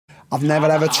I've never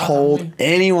ever told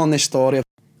anyone this story.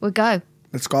 We'll go.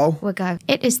 Let's go. We'll go.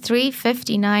 It is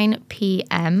 3:59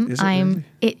 p.m. Is it really?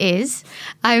 It is.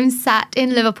 I'm sat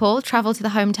in Liverpool, travelled to the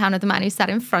hometown of the man who sat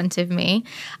in front of me.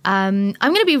 I'm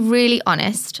going to be really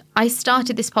honest. I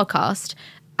started this podcast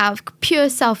out of pure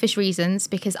selfish reasons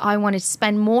because I wanted to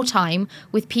spend more time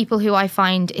with people who I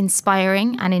find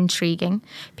inspiring and intriguing,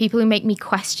 people who make me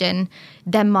question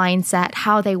their mindset,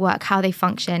 how they work, how they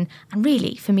function, and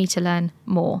really for me to learn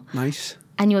more. Nice.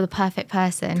 And you're the perfect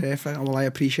person. Perfect. Well, I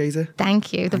appreciate it.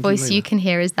 Thank you. The Thank voice you can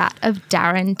hear is that of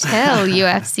Darren Till,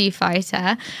 UFC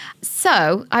fighter.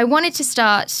 So I wanted to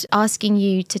start asking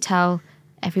you to tell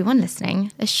everyone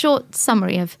listening a short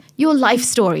summary of your life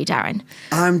story, Darren.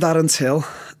 I'm Darren Till,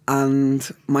 and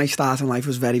my start in life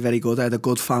was very, very good. I had a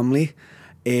good family.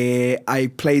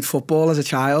 I played football as a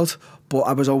child, but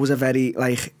I was always a very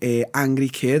angry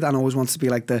kid, and I always wanted to be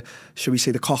like the, should we say,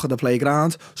 the cock of the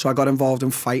playground. So I got involved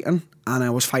in fighting, and I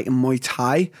was fighting Muay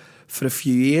Thai for a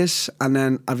few years, and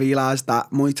then I realised that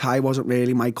Muay Thai wasn't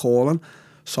really my calling,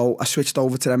 so I switched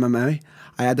over to MMA.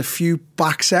 I had a few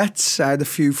back sets, I had a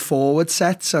few forward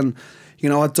sets, and you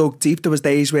know, I dug deep. There was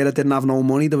days where I didn't have no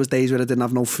money, there was days where I didn't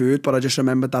have no food, but I just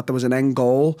remembered that there was an end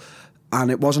goal. And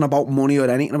it wasn't about money or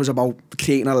anything. It was about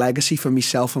creating a legacy for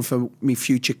myself and for me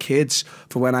future kids,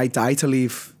 for when I die, to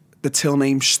leave the Till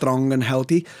name strong and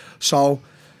healthy. So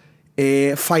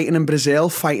fighting in Brazil,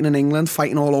 fighting in England,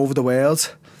 fighting all over the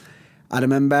world. I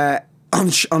remember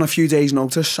on a few days'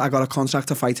 notice, I got a contract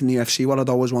to fight in the UFC, what I'd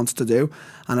always wanted to do.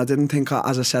 And I didn't think,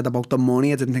 as I said, about the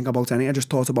money. I didn't think about anything. I just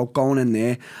thought about going in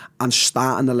there and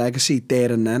starting the legacy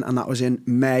there and then. And that was in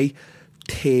May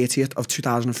 30th of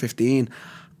 2015.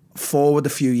 Forward a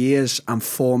few years and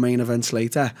 4 main events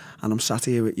later, and I'm sat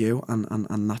here with you,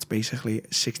 and that's basically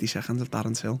 60 seconds of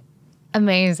Darren Till.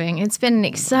 Amazing. It's been an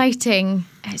exciting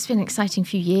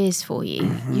few years for you.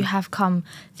 Mm-hmm. You have come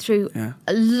through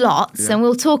lots, and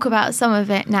we'll talk about some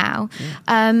of it now.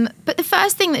 Yeah. But the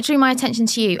first thing that drew my attention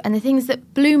to you, and the things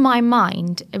that blew my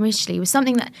mind initially, was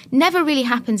something that never really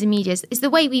happens in media, is the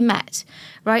way we met,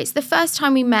 right? So the first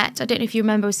time we met, I don't know if you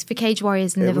remember, was for Cage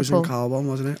Warriors in Liverpool. It was in Carbon,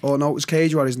 wasn't it? Oh no, it was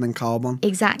Cage Warriors and then Carbon.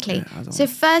 Exactly. Yeah, so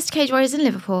first Cage Warriors in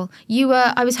Liverpool.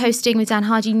 I was hosting with Dan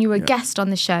Hardy, and you were a guest on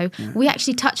the show. Yeah. We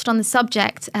actually touched on the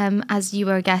subject, as you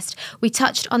were a guest. We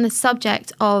touched on the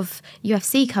subject of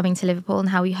UFC coming to Liverpool and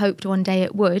how we hoped one day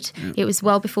it would. Yeah. It was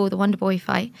well before the Wonder Boy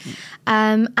fight.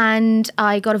 Yeah. And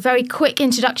I got a very quick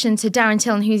introduction to Darren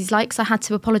Till and who he's like, so I had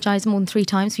to apologise more than 3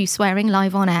 times for you swearing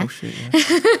live on air. Oh shit, yeah.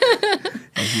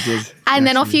 Yes, you did. And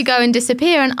then off you go and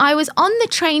disappear. And I was on the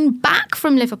train back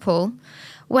from Liverpool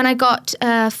when I got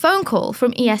a phone call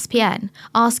from ESPN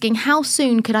asking how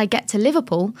soon could I get to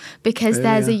Liverpool because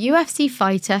there's a UFC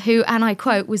fighter who, and I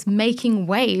quote, was making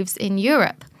waves in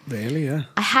Europe. Really, yeah.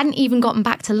 I hadn't even gotten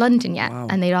back to London yet,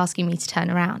 and they'd asking me to turn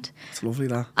around. It's lovely,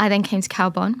 that. I then came to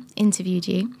Calbon, interviewed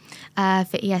you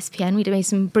for ESPN. We'd made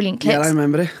some brilliant clips. Yeah, I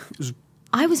remember it.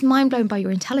 I was mind blown by your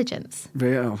intelligence.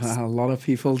 Yeah, a lot of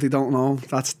people, they don't know.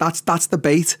 That's the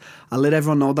bait. I let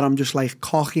everyone know that I'm just like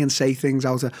cocky and say things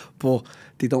out of, but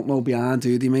they don't know behind,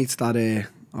 do they, mates? That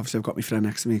obviously I've got my friend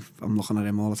next to me. I'm looking at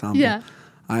him all the time. Yeah.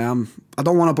 I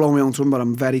don't want to blow my own trumpet, but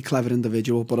I'm a very clever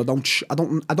individual. But I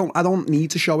don't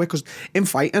need to show it, because in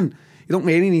fighting, you don't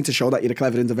really need to show that you're a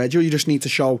clever individual. You just need to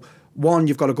show, 1,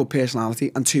 you've got a good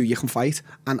personality, and 2, you can fight,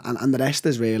 and the rest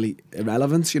is really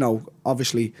irrelevant. You know,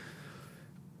 obviously,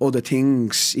 other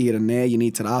things here and there you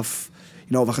need to have.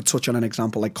 You know, if I could touch on an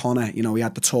example like Conor, you know, he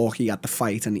had the talk, he had the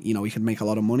fight, and you know, he could make a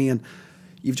lot of money, and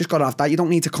you've just got to have that. You don't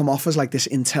need to come off as like this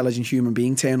intelligent human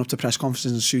being, turn up to press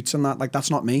conferences in suits and that. Like, that's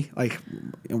not me. Like,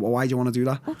 why do you want to do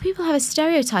that? Well, people have a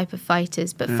stereotype of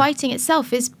fighters, but fighting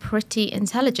itself is pretty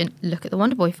intelligent. Look at the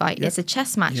Wonder Boy fight. Yeah. It's a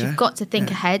chess match. Yeah. You've got to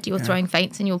think ahead. You're throwing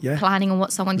feints and you're planning on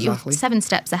what someone... Exactly. You're 7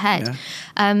 steps ahead.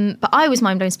 Yeah. But I was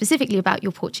mind-blown specifically about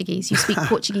your Portuguese. You speak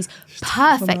Portuguese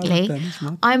perfectly.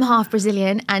 I'm half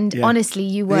Brazilian, and honestly,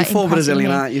 you were... You're full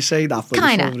Brazilian, aren't you? You say that, but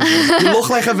kind of. You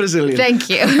look like a Brazilian. Thank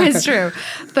you. It's true.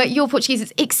 But your Portuguese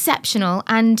is exceptional,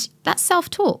 and that's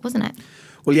self-taught, wasn't it?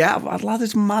 Well, yeah, lad,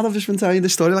 it's mad. I've just been telling you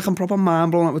this story. Like, I'm proper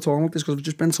mind-blown that we're talking about this, because we've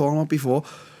just been talking about it before.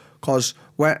 Because,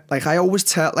 like, I always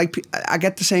tell, like, I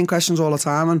get the same questions all the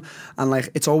time, and like,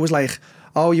 it's always like,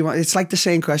 oh, it's like the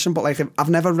same question, but like, I've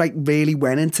never like really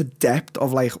went into depth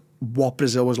of like what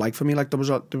Brazil was like for me. Like, it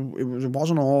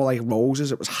wasn't all like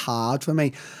roses. It was hard for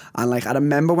me, and like, I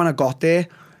remember when I got there.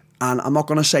 And I'm not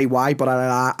going to say why, but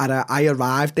I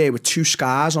arrived there with 2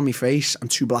 scars on my face and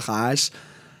 2 black eyes.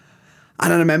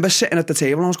 And I remember sitting at the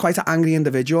table, and I was quite an angry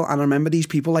individual, and I remember these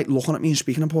people like looking at me and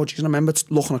speaking in Portuguese, and I remember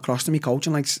looking across to me coach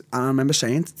and I remember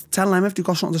saying, tell them if they've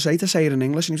got something to say it in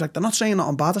English. And he was like, they're not saying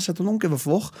nothing bad. I said, I don't give a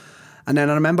fuck. And then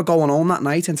I remember going home that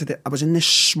night I was in this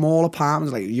small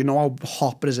apartment, like, you know how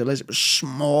hot Brazil is. It was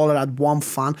small, it had one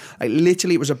fan. Like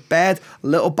literally it was a bed, a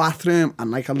little bathroom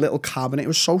and like a little cabinet. It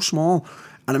was so small.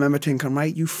 And I remember thinking,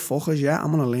 right, you fuckers, yeah,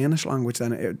 I'm going to learn this language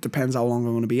then. It depends how long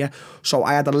I'm going to be here. So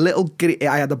I had a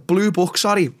blue book.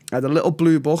 I had a little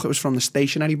blue book. It was from the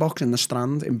stationery box in the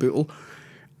Strand in Bootle.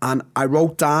 And I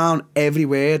wrote down every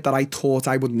word that I thought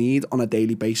I would need on a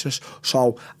daily basis.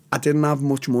 So I didn't have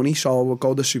much money, so I would go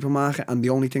to the supermarket and the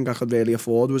only thing I could really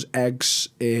afford was eggs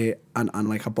and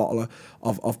like a bottle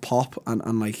of pop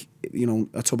and like, you know,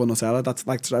 a tub of Nutella.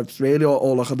 That's really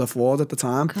all I could afford at the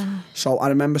time. Okay. So I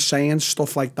remember saying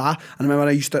stuff like that. And I remember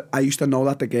I used to know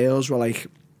that the girls were like,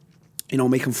 you know,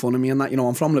 making fun of me and that. You know,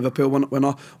 I'm from Liverpool.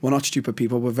 We're not stupid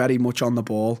people. We're very much on the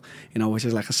ball, you know, which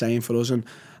is like a saying for us. And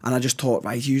I just thought,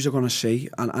 right, yous are going to see.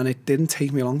 And it didn't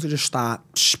take me long to just start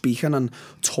speaking and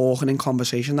talking in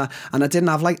conversation. And I didn't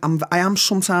have like, I am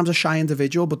sometimes a shy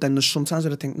individual, but then there's sometimes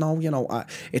that I think, no, you know,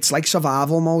 it's like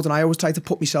survival mode. And I always try to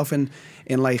put myself in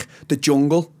like the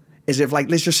jungle. Is if like,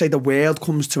 let's just say the world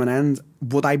comes to an end,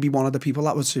 would I be one of the people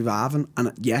that would survive? And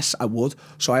yes, I would.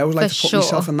 So I always like to put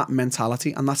myself in that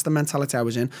mentality, and that's the mentality I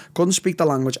was in. Couldn't speak the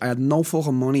language. I had no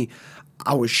fucking money.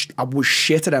 I was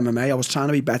shit at MMA. I was trying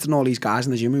to be better than all these guys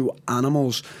in the gym who were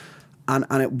animals, and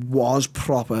it was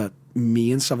proper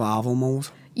me in survival mode.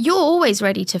 You're always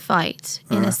ready to fight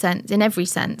in a sense, in every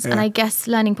sense. Yeah. And I guess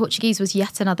learning Portuguese was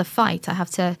yet another fight. I have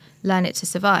to learn it to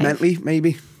survive. Mentally,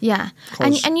 maybe. Yeah.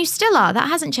 And you still are. That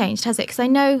hasn't changed, has it? Because I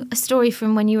know a story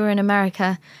from when you were in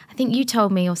America. I think you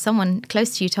told me, or someone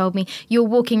close to you told me, you were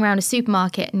walking around a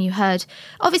supermarket and you heard,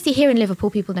 obviously here in Liverpool,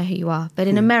 people know who you are. But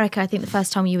in America, I think the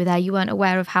first time you were there, you weren't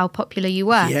aware of how popular you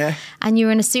were. Yeah. And you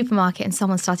were in a supermarket and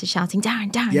someone started shouting, Darren,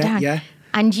 Darren, Darren. Yeah.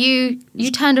 And you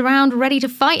turned around ready to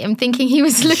fight him, thinking he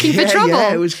was looking for trouble.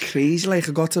 Yeah, it was crazy. Like,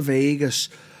 I got to Vegas,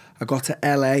 I got to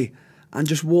LA, and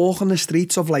just walking the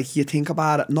streets of, like, you think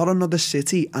about it, not another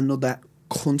city, another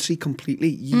country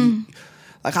completely.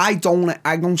 Like, I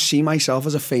don't see myself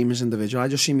as a famous individual. I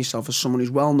just see myself as someone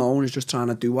who's well known, who's just trying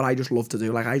to do what I just love to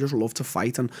do. Like, I just love to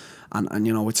fight, and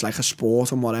you know, it's like a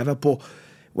sport and whatever. But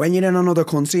when you're in another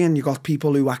country and you got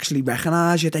people who actually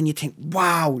recognise you, then you think,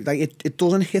 wow, like it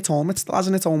doesn't hit home. It still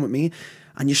hasn't hit home with me.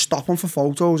 And you stop them for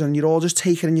photos and you're all just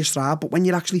taking in your stride. But when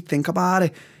you actually think about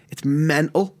it, it's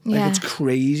mental. Like, it's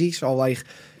crazy. So, like,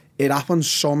 it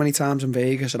happens so many times in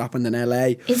Vegas. It happened in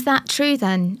LA. Is that true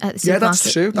then at the supermarket? Yeah,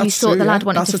 that's true. You thought the lad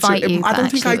wanted to fight you. I don't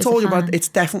think I told you, but it's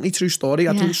definitely a true story.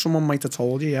 I think someone might have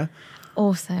told you, yeah.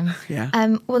 Awesome.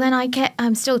 Yeah. Well, then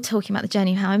I'm still talking about the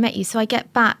journey of how I met you. So I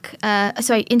get back,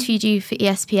 so I interviewed you for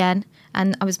ESPN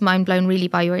and I was mind blown really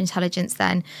by your intelligence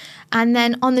then. And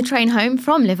then on the train home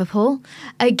from Liverpool,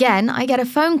 again, I get a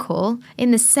phone call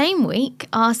in the same week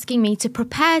asking me to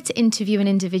prepare to interview an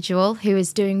individual who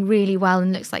is doing really well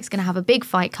and looks like he's going to have a big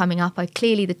fight coming up.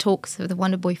 Clearly the talks of the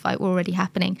Wonderboy fight were already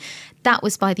happening. That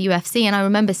was by the UFC. And I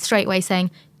remember straight away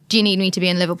saying, do you need me to be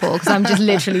in Liverpool? Because I'm just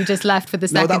literally just left for the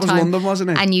second time. No, that was London, wasn't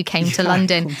it? And you came to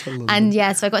London. And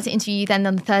yeah, so I got to interview you then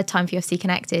on the third time for UFC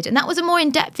Connected. And that was a more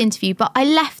in-depth interview, but I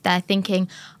left there thinking,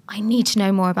 I need to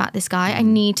know more about this guy. I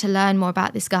need to learn more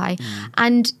about this guy.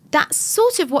 And that's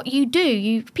sort of what you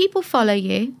do. People follow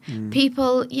you.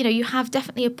 People, you know, you have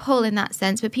definitely a pull in that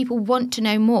sense, but people want to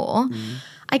know more.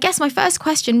 I guess my first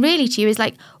question really to you is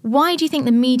like, why do you think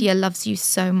the media loves you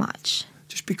so much?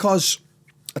 Just because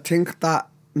I think that,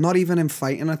 not even in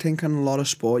fighting, I think in a lot of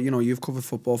sport, you know, you've covered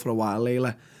football for a while,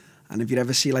 Layla, and if you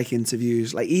ever see like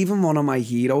interviews, like even one of my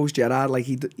heroes, Gerard, like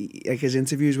like his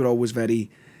interviews were always very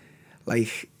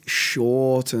like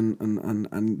short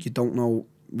and you don't know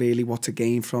really what to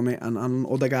gain from it, and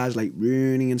other guys like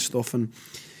Rooney and stuff, and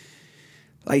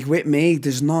like with me,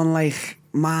 there's none like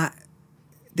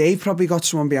they've probably got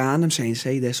someone behind them saying,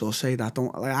 say this or say that.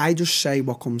 I just say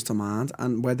what comes to mind,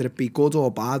 and whether it be good or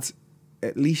bad,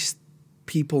 at least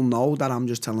people know that I'm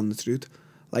just telling the truth.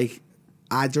 Like,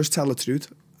 I just tell the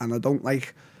truth, and I don't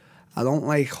like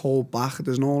hold back.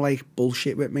 There's no like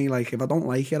bullshit with me. Like, if I don't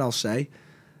like it, I'll say,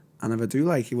 and if I do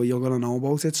like it, well, you're gonna know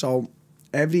about it. So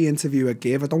every interview I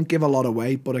don't give a lot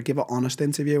away, but I give an honest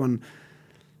interview, and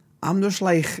I'm just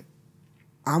like,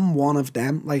 I'm one of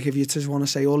them. Like, if you just want to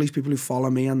say all these people who follow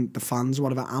me and the fans,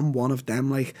 whatever, I'm one of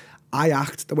them. Like, I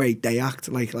act the way they act.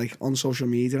 Like on social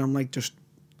media,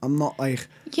 I'm not like...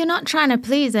 You're not trying to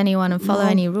please anyone and follow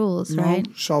any rules, right?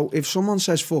 So if someone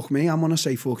says fuck me, I'm going to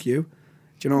say fuck you.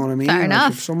 Do you know what I mean? Fair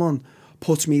enough. If someone...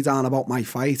 puts me down about my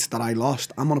fight that I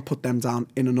lost, I'm going to put them down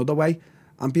in another way.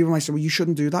 And people might say, well, you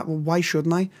shouldn't do that. Well, why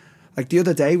shouldn't I? Like the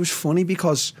other day was funny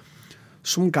because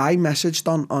some guy messaged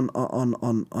on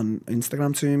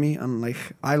Instagram to me, and like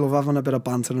I love having a bit of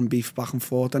banter and beef back and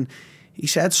forth, and he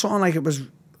said something like it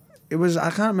was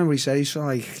I can't remember what he said. He's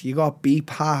like, you got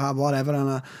beep, ha, whatever,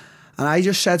 and I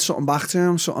just said something back to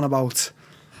him, something about,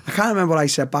 I can't remember what I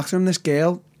said back to him. This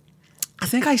girl, I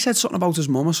think I said something about his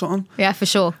mum or something. Yeah, for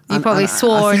sure. You probably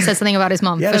swore and said something about his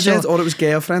mum. Yeah, for sure. Or it was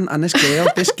girlfriend, and this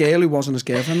girl who wasn't his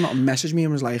girlfriend messaged me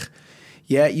and was like,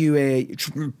 yeah, you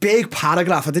big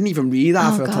paragraph. I didn't even read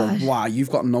that. I thought, wow, you've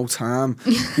got no time.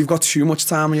 You've got too much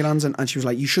time on your hands. And she was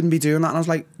like, you shouldn't be doing that. And I was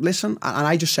like, listen. And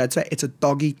I just said to her, it's a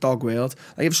dog-eat-dog world.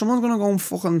 Like, if someone's going to go and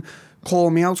fucking call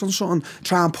me out on something,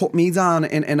 try and put me down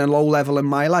in a low level in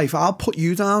my life, I'll put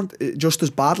you down just as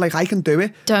bad. Like, I can do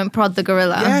it. Don't prod the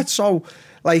gorilla. Yeah, so...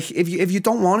 Like if you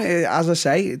don't want it, as I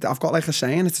say, I've got like a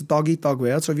saying, it's a dog-eat-dog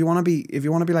world. So if you want to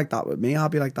be like that with me, I'll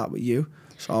be like that with you.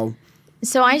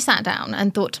 So I sat down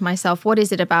and thought to myself, what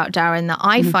is it about Darren that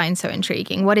I find so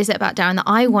intriguing? What is it about Darren that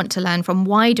I want to learn from?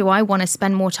 Why do I want to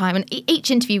spend more time? And each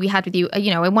interview we had with you,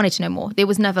 I wanted to know more. It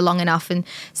was never long enough. And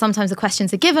sometimes the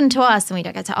questions are given to us and we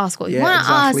don't get to ask what we want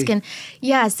to ask. And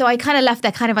yeah, so I kind of left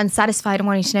there kind of unsatisfied and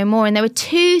wanting to know more. And there were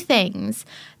two things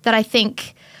that I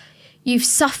think you've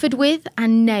suffered with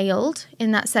and nailed,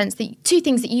 in that sense, that two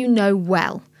things that you know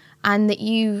well and that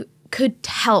you could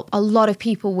help a lot of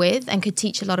people with and could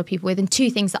teach a lot of people with, and two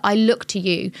things that I look to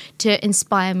you to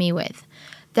inspire me with.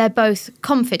 They're both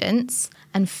confidence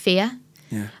and fear.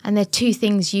 Yeah. And they're two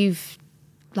things you've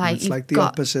it's like the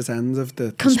opposite ends of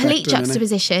the complete spectrum,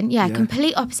 juxtaposition. Yeah,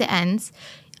 complete opposite ends.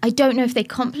 I don't know if they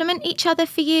complement each other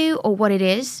for you or what it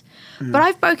is, but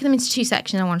I've broken them into two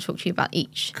sections. I want to talk to you about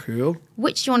each. Cool.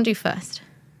 Which do you want to do first?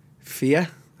 Fear.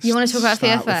 You want to talk about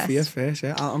fear first? Fear first,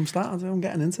 yeah. I'm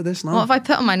getting into this now. What have I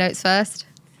put on my notes first?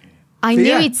 I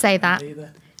knew he'd say that.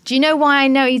 Do you know why I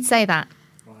know he'd say that?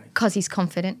 Because he's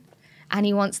confident. And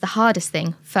he wants the hardest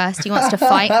thing first. He wants to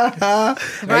fight. Right?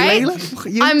 Hey,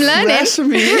 Layla, I'm learning.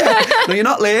 Me. No, you're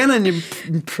not learning. You're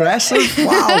impressive.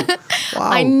 Wow.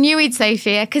 I knew he'd say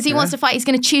fear because he wants to fight. He's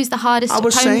going to choose the hardest. I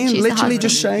was saying, literally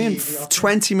just saying,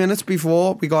 20 minutes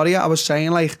before we got here, I was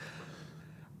saying like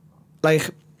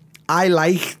I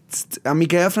liked, and my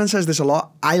girlfriend says this a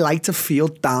lot, I like to feel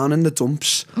down in the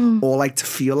dumps or like to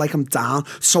feel like I'm down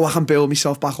so I can build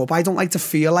myself back up. I don't like to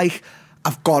feel like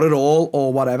I've got it all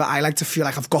or whatever. I like to feel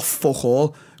like I've got fuck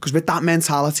all, because with that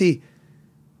mentality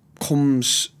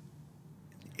comes,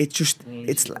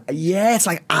 it's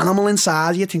like animal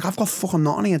inside you. Think, I've got fucking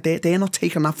nothing here. They're not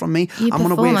taking that from me. You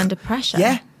perform under pressure.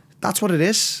 Yeah, that's what it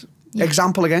is. Yeah.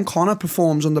 Example again, Conor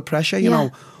performs under pressure, you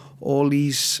know. All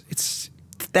these, it's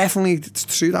definitely, it's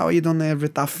true that what you've done there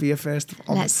with that fear first.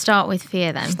 Let's start with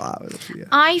fear then. Start with fear.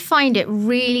 I find it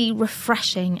really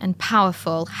refreshing and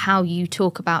powerful how you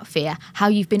talk about fear, how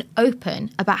you've been open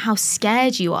about how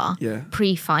scared you are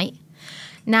pre-fight.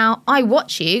 Now, I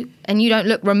watch you and you don't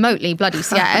look remotely bloody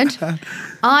scared.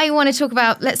 Let's talk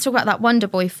about that Wonder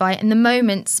Boy fight and the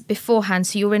moments beforehand.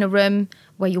 So you're in a room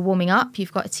where you're warming up,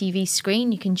 you've got a TV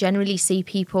screen, you can generally see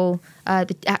people,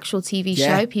 the actual TV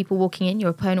show, people walking in,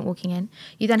 your opponent walking in.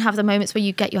 You then have the moments where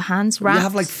you get your hands wrapped. You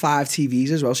have like 5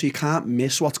 TVs as well, so you can't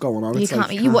miss what's going on.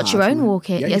 You watch your own walk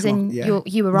in, as in you arriving at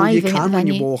the venue. You can when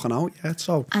you're walking out,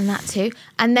 And that too.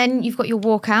 And then you've got your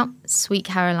walkout, Sweet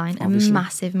Caroline, obviously. A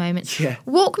massive moment. Yeah.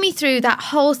 Walk me through that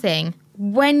whole thing.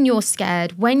 When you're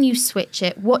scared, when you switch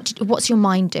it, what's your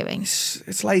mind doing?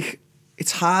 It's like,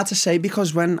 it's hard to say,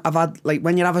 because when I've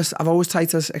always tried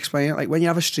to explain it, like when you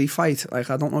have a street fight,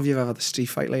 like I don't know if you've ever had a street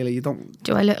fight, Layla, you don't...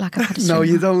 Do I look like I've had a street No,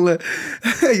 you don't look...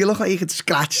 You look like you could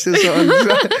scratch or something.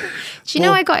 Do you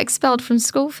know I got expelled from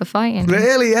school for fighting?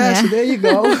 Really? Yeah, so there you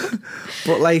go.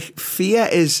 But like, fear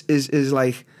is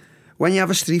like, when you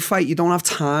have a street fight, you don't have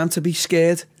time to be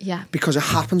scared. Yeah. Because it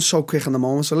happens so quick in the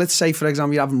moment. So let's say, for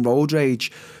example, you're having road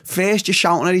rage. First, you're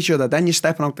shouting at each other, then you're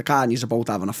stepping out the car and you're both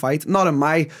having a fight. Not in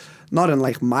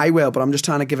like my world, but I'm just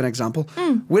trying to give an example.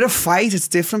 With a fight, it's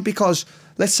different, because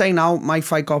let's say now my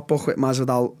fight got booked with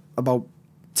Masvidal about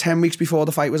 10 weeks before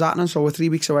the fight was happening. So we're 3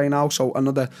 weeks away now. So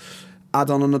add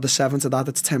on another 7 to that,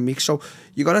 it's 10 weeks. So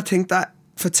you got to think that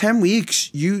for 10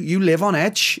 weeks, you live on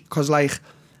edge, because like,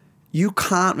 you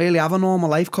can't really have a normal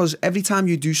life, because every time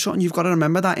you do something, you've got to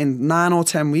remember that in 9 or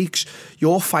 10 weeks,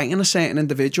 you're fighting a certain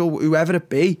individual, whoever it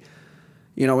be.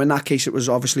 You know, in that case, it was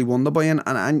obviously Wonder Boy,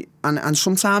 and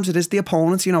sometimes it is the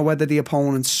opponent, you know, whether the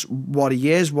opponent's what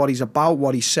he is, what he's about,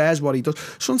 what he says, what he does.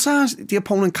 Sometimes the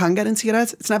opponent can get into your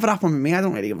head. It's never happened with me. I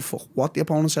don't really give a fuck what the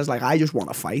opponent says. Like, I just want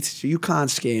to fight, so you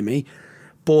can't scare me.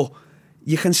 But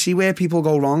you can see where people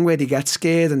go wrong, where they get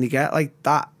scared and they get like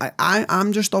that.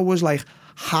 I'm just always like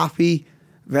happy,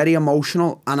 very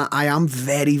emotional, and I am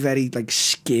very, very like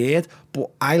scared, but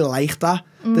I like that.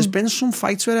 There's been some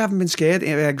fights where I haven't been scared.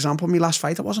 For example, my last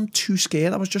fight, I wasn't too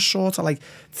scared. I was just sort of like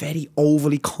very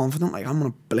overly confident, like I'm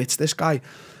going to blitz this guy.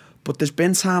 But there's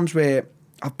been times where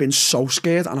I've been so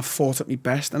scared and I've fought at my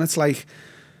best, and it's like,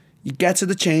 you get to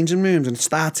the changing rooms and it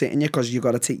starts hitting you because you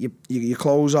got to take your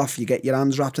clothes off, you get your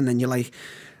hands wrapped, and then you're like,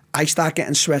 I start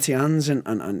getting sweaty hands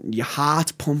and your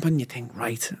heart pumping, you think,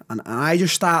 right. And I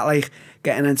just start like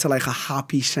getting into like a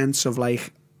happy sense of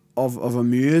like, of a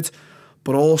mood,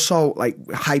 but also like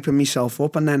hyping myself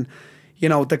up. And then, you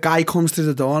know, the guy comes to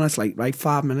the door and it's like, right,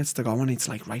 5 minutes to go. And it's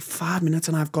like, right, 5 minutes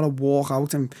and I've got to walk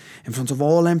out in front of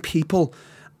all them people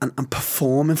and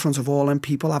perform in front of all them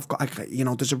people. I've got, you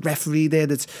know, there's a referee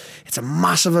there. It's a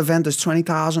massive event. There's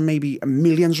 20,000, maybe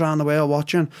millions around the world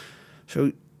watching.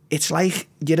 So it's like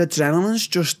your adrenaline's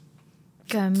just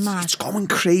going mad. It's going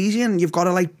crazy, and you've got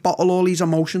to like bottle all these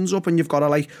emotions up, and you've got to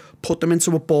like put them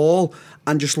into a ball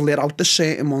and just let out the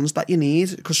certain ones that you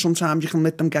need, because sometimes you can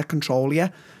let them get control of you.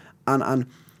 And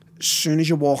as soon as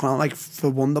you're walking out, like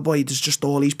for Wonderboy, there's just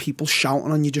all these people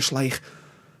shouting, and you're just like,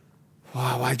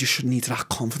 wow, I just need that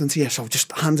confidence here. So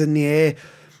just hands in the air,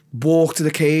 walk to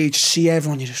the cage, see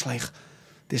everyone. You're just like,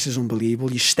 this is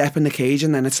unbelievable. You step in the cage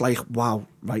and then it's like, wow,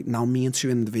 right now me and two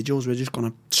individuals, we're just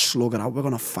going to slug it out. We're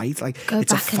going to fight. Like,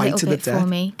 it's a fight to the death.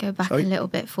 Go back a little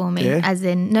bit for me. Yeah. As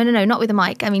in, no, not with the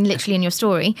mic. I mean, literally in your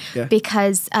story. Yeah.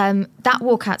 Because that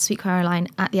walkout, Sweet Caroline,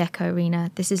 at the Echo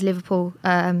Arena, this is Liverpool,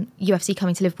 UFC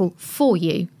coming to Liverpool for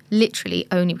you, literally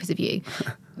only because of you.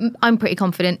 I'm pretty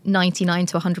confident 99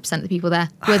 to 100% of the people there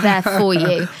were there for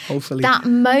you. Hopefully. That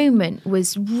moment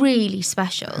was really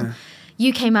special. Yeah.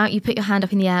 You came out, you put your hand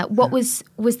up in the air. What was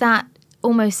that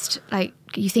almost like,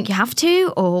 you think you have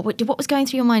to? Or what was going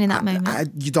through your mind in that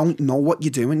moment? You don't know what you're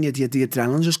doing. The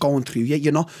adrenaline's just going through you.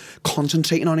 You're not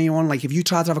concentrating on anyone. Like, if you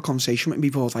try to have a conversation with me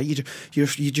before, like, you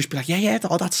just be like, yeah,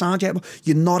 that sounds, yeah. But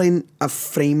you're not in a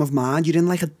frame of mind. You're in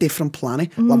like a different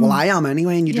planet. Well, I am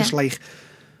anyway. And you're just like,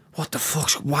 what the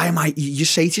fuck? Why am I? You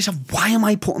say to yourself, why am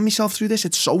I putting myself through this?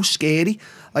 It's so scary.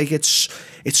 Like, it's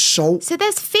so. So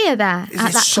there's fear there at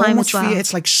that so time much as well. Fear.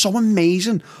 It's like so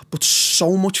amazing, but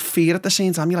so much fear at the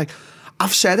same time. You're like,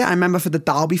 I've said it. I remember for the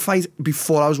Derby fight,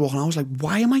 before I was walking, I was like,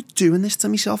 why am I doing this to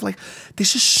myself? Like,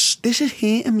 this is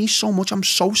hating me so much. I'm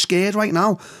so scared right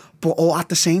now, but at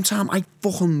the same time, I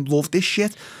fucking love this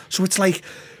shit. So it's like,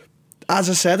 as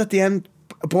I said at the end,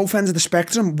 both ends of the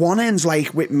spectrum. One end's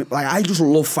like, I just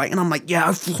love fighting. I'm like, yeah,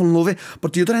 I fucking love it.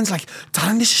 But the other end's like,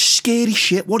 Darren, this is scary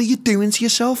shit. What are you doing to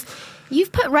yourself?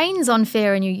 You've put reins on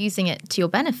fear and you're using it to your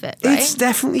benefit, right? It's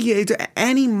definitely,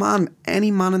 any man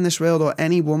in this world, or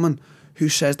any woman who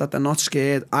says that they're not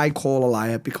scared, I call a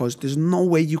liar, because there's no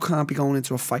way you can't be going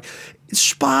into a fight.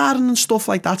 Sparring and stuff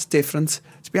like that's different.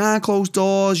 It's behind closed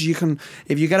doors. You can,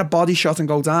 if you get a body shot and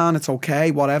go down, it's okay,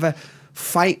 whatever.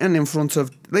 Fighting in front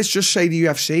of, let's just say the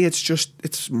UFC,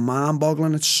 it's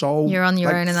mind-boggling. It's so... You're on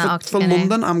your own in that octagon. For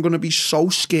London, I'm going to be so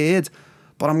scared,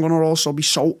 but I'm going to also be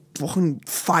so fucking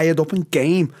fired up and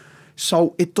game.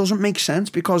 So it doesn't make sense,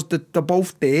 because they're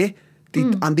both there,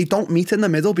 and they don't meet in the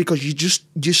middle, because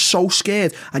you're so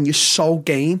scared and you're so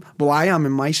game. Well, I am,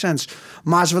 in my sense.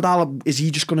 Masvidal, is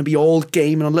he just going to be all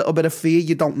game and a little bit of fear?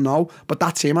 You don't know. But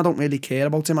that's him. I don't really care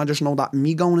about him. I just know that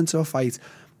me going into a fight,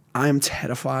 I am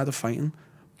terrified of fighting,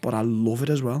 but I love it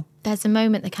as well. There's a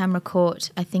moment the camera caught.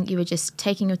 I think you were just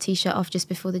taking your T-shirt off just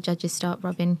before the judges start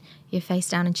rubbing your face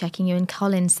down and checking you, and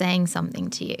Colin saying something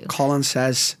to you. Colin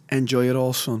says, enjoy it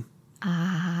all, son.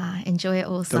 Enjoy it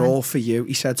all, son. They're all for you.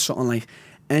 He said something like,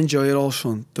 enjoy it all,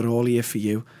 son. They're all here for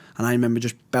you. And I remember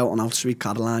just belting out Sweet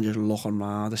Caroline, just looking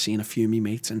around, I seen a few of me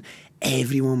mates, and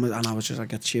everyone was, and I was just, I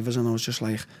get shivers, and I was just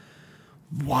like,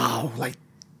 wow, like,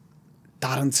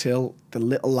 Darren Till, the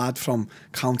little lad from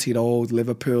County Road,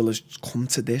 Liverpool, has come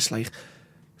to this. Like,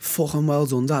 fucking well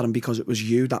done, Darren, because it was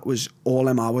you. That was all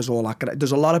them hours, all that.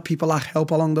 There's a lot of people that help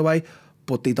along the way,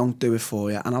 but they don't do it for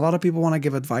you. And a lot of people want to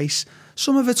give advice.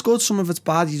 Some of it's good, some of it's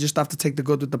bad. You just have to take the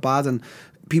good with the bad. And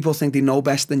people think they know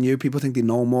best than you. People think they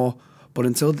know more. But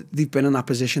until they've been in that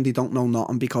position, they don't know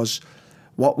nothing, because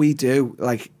what we do,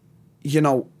 like, you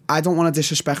know, I don't want to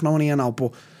disrespect no one here now,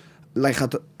 but like,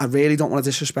 I really don't want to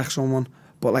disrespect someone,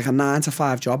 but like a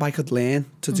 9-to-5 job, I could learn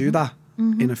to do that.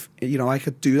 You know, I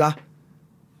could do that,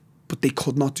 but they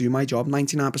could not do my job.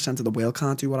 99% of the world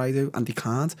can't do what I do, and they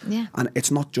can't. Yeah. And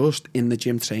it's not just in the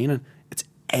gym training, it's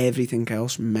everything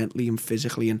else, mentally and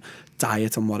physically, and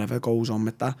diet and whatever goes on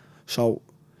with that. So,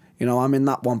 you know, I'm in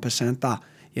that 1% that,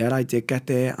 yeah, I did get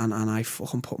there, and I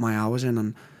fucking put my hours in,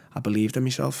 and I believed in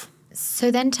myself.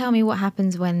 So then tell me what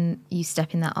happens when you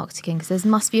step in that octagon, because there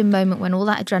must be a moment when all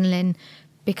that adrenaline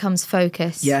becomes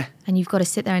focus. Yeah. And you've got to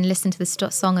sit there and listen to the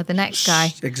song of the next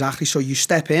guy. Exactly. So you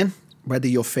step in, whether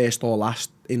you're first or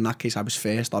last. In that case, I was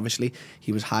first, obviously.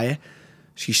 He was higher.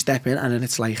 So you step in and then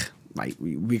it's like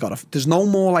we got to... There's no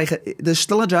more like... There's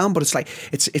still adrenaline, but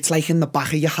it's like in the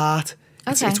back of your heart.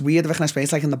 Okay. It's weird if I can explain.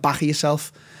 It's like in the back of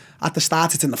yourself. At the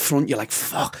start, it's in the front. You're like,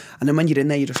 fuck. And then when you're in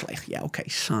there, you're just like, yeah, okay,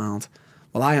 sound.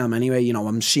 Well, I am anyway. You know,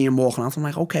 I'm seeing him walking out. I'm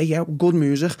like, okay, yeah, good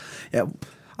music. Yeah.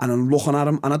 And I'm looking at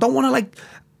him. And I don't want to, like,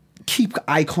 keep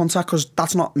eye contact because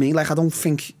that's not me. Like, I don't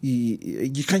think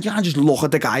you can't just look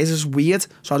at the guys. It's weird.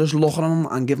 So I just look at him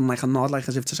and give him, like, a nod, like,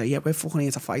 as if to say, yeah, we're fucking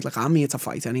here to fight. Like, I'm here to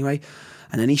fight anyway.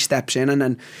 And then he steps in, and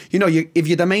then, you know, if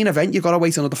you're the main event, you've got to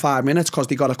wait another 5 minutes because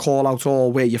they got to call out all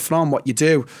where you're from, what you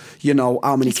do, you know,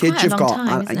 how many kids you've got.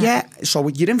 Time, and yeah, so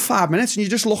you're in 5 minutes and you're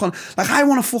just looking, like, I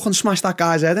want to fucking smash that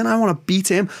guy's head in, I want to beat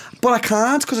him, but I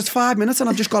can't because it's 5 minutes and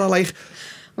I've just got to, like...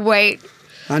 Wait.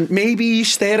 And maybe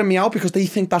he's staring me out because they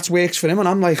think that works for him, and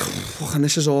I'm like, fucking,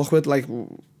 this is awkward, like...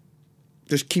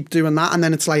 Just keep doing that, and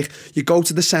then it's like you go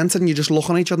to the centre and you're just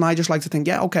looking at each other, and I just like to think,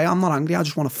 yeah, okay, I'm not angry, I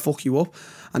just want to fuck you up.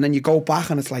 And then you go back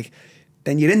and it's like,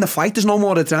 then you're in the fight, there's no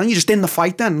more adrenaline, you're just in the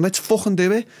fight then, let's fucking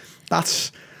do it.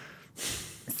 That's...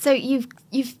 So you've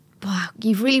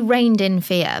really reined in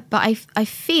fear, but I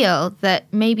feel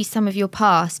that maybe some of your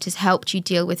past has helped you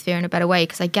deal with fear in a better way,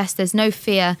 because I guess there's no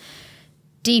fear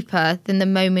deeper than the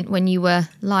moment when you were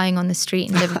lying on the street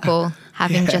in Liverpool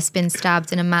having just been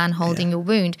stabbed and a man holding your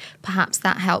wound. Perhaps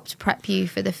that helped prep you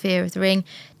for the fear of the ring.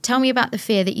 Tell me about the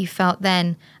fear that you felt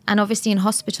then, and obviously in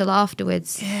hospital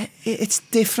afterwards. Yeah, it's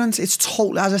different. It's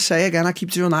totally, as I say again, I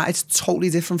keep doing that, it's totally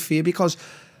different fear because,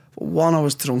 one, I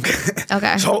was drunk.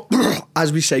 Okay. So,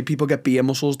 as we say, people get beer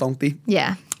muscles, don't they?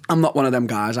 Yeah. I'm not one of them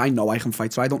guys. I know I can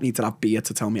fight, so I don't need to have beer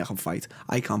to tell me I can fight.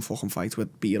 I can fucking fight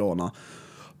with beer or not.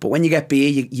 But when you get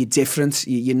beer, you're different.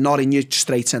 You're not in your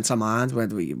straight sense of mind,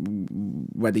 whether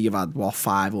you've had,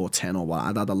 5 or 10 or what.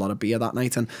 I'd had a lot of beer that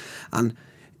night. And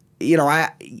you know,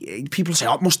 people say,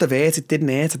 oh, it must have hurt. It didn't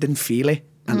hurt. I didn't feel it.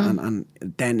 And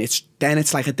then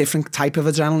it's like a different type of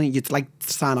adrenaline. You'd like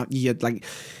stand up,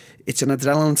 it's an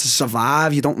adrenaline to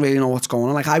survive. You don't really know what's going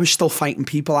on. Like, I was still fighting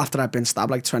people after I'd been stabbed,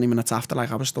 like 20 minutes after.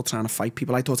 Like, I was still trying to fight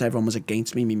people. I thought everyone was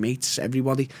against me, my mates,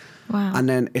 everybody. Wow. And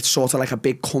then it's sort of like a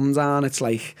big come down. It's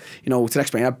like, you know, to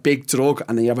explain, a big drug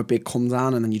and then you have a big come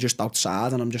down and then you're just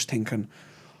outside and I'm just thinking,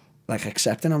 like,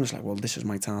 accepting. I'm just like, well, this is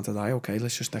my time to die. Okay,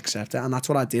 let's just accept it. And that's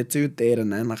what I did do there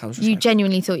and then. Like, I was just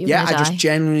genuinely thought you were going to die? Yeah, I just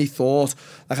genuinely thought,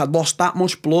 like, I'd lost that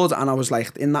much blood and I was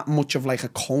like in that much of like a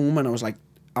coma, and I was like,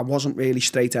 I wasn't really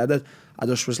straight-headed. I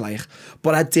just was like...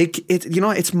 But I did... You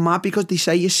know, it's mad because they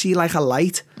say you see like a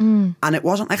light. And it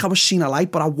wasn't like I was seeing a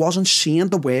light, but I wasn't seeing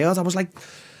the world. I was like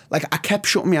I kept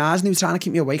shutting my eyes and he was trying to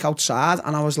keep me awake outside.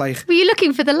 And I was like... Were you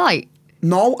looking for the light?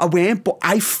 No, I weren't. But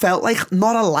I felt like...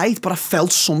 Not a light, but I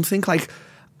felt something. Like,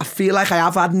 I feel like I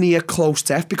have had near close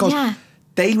death because... Yeah.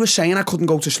 They were saying I couldn't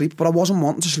go to sleep, but I wasn't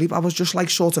wanting to sleep. I was just like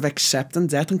sort of accepting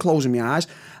death and closing my eyes.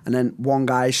 And then one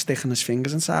guy sticking his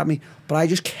fingers inside me. But I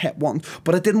just kept wanting...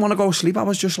 But I didn't want to go to sleep. I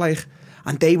was just like...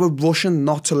 And they were rushing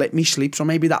not to let me sleep. So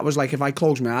maybe that was like, if I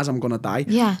close my eyes, I'm going to die.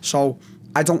 Yeah. So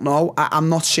I don't know. I'm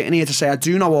not sitting here to say I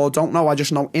do know or don't know. I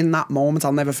just know in that moment,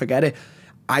 I'll never forget it.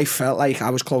 I felt like I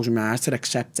was closing my eyes to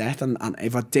accept death. And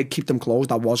if I did keep them closed,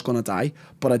 I was going to die.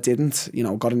 But I didn't. You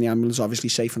know, got in the ambulance, obviously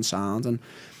safe and sound. And...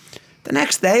 The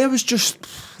next day, I was just,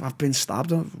 I've been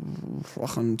stabbed.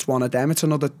 It's one of them. It's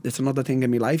another thing in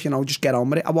my life, you know, just get on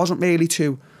with it. I wasn't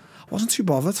too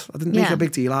bothered. I didn't make a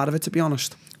big deal out of it, to be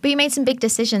honest. But you made some big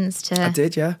decisions I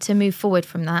did, yeah. To move forward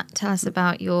from that. Tell us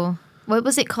about your, what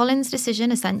was it, Colin's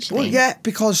decision, essentially? Well, yeah,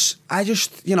 because I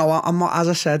just, you know, I'm not, as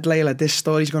I said, Layla, this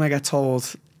story's going to get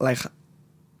told, like,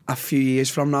 a few years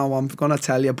from now. I'm going to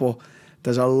tell you, but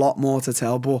there's a lot more to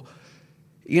tell, but...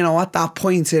 You know, at that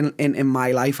point in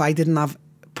my life, I didn't have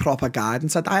proper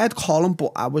guidance. I had Colin,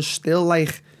 but I was still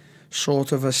like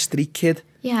sort of a street kid.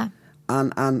 Yeah.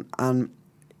 And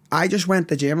I just went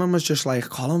to the gym and was just like,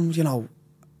 Colin, you know,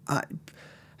 I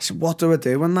said, what do I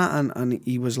do in that? And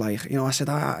he was like, you know, I said,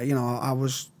 I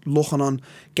was looking on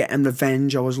getting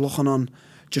revenge. I was looking on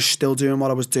just still doing what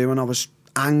I was doing. I was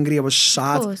angry. I was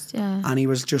sad. Of course, yeah. And he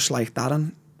was just like,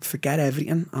 Darren, forget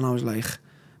everything. And I was like...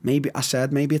 Maybe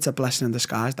it's a blessing in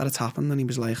disguise that it's happened. And he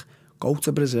was like, go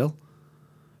to Brazil.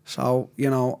 So, you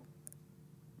know,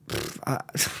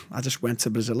 I just went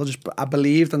to Brazil. I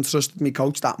believed and trusted my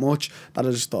coach that much that I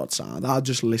just thought, I'll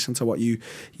just listen to what you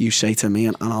say to me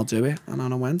and I'll do it. And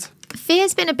then I went.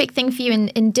 Fear's been a big thing for you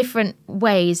in different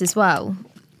ways as well.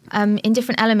 in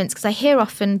different elements? Because I hear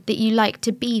often that you like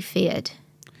to be feared.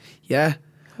 Yeah.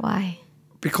 Why?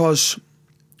 Because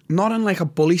not in like a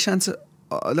bully sense.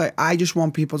 Like I just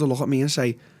want people to look at me and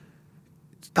say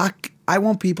that. I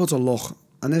want people to look,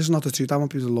 and this is not the truth. I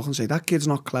want people to look and say that kid's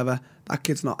not clever. That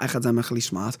kid's not academically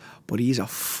smart, but he's a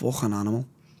fucking animal.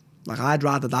 Like I'd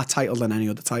rather that title than any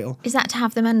other title. Is that to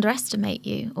have them underestimate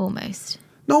you almost?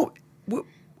 No,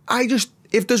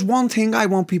 if there's one thing I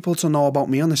want people to know about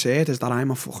me on this earth is that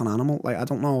I'm a fucking animal. Like I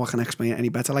don't know how I can explain it any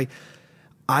better. Like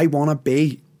I want to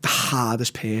be the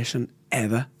hardest person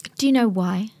ever. Do you know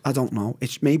why? I don't know.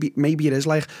 It's maybe it is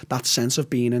like that sense of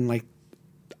being in like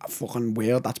a fucking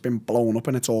world that's been blown up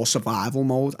and it's all survival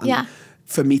mode. And yeah.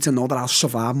 For me to know that I'll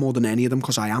survive more than any of them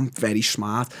because I am very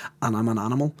smart and I'm an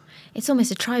animal. It's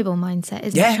almost a tribal mindset,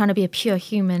 isn't it? Trying to be a pure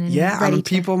human and ready and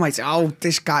people might say, oh,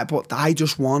 this guy, but I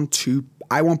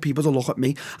want people to look at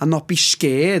me and not be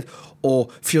scared or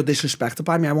feel disrespected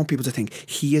by me. I want people to think,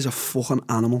 he is a fucking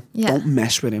animal. Yeah. Don't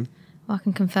mess with him. Well, I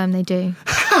can confirm they do.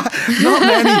 Not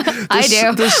many. I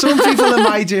do. There's some people in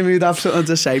my gym who'd have something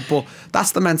to say, but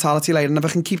that's the mentality, like, and if I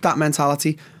can keep that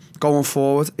mentality going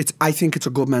forward, I think it's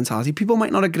a good mentality. People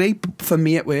might not agree, but for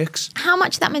me it works. How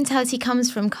much of that mentality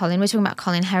comes from Colin? We're talking about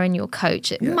Colin Heron, your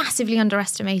coach, a massively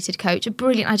underestimated coach, a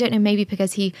brilliant, I don't know, maybe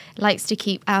because he likes to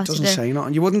keep out of the... Doesn't say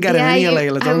nothing. You wouldn't get him in here,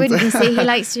 Layla, I wouldn't, you see, he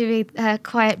likes to be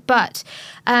quiet, but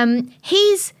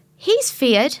he's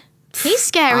feared. He's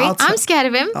scary. I'm scared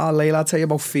of him. Oh, Layla, I'll tell you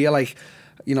about fear. Like,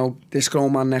 you know, this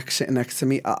grown man sitting next to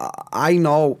me. I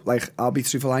know, like, I'll be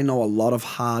truthful, I know a lot of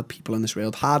hard people in this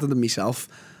world, harder than myself,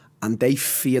 and they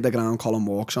fear the ground Colin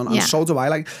walks on. And so do I.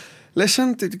 Like,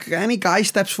 listen, any guy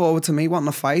steps forward to me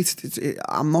wanting to fight,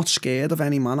 I'm not scared of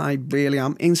any man. I really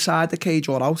am. Inside the cage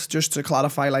or out, just to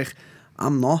clarify, like,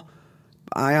 I'm not.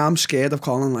 I am scared of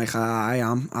Colin, like, I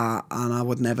am. And I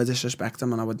would never disrespect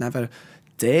him, and I would never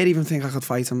dare even think I could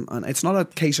fight him. And it's not a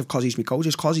case of because he's my coach,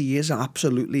 it's because he is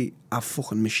absolutely a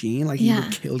fucking machine. Like, he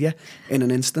would kill you in an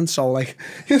instant. So, like,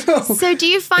 you know. So do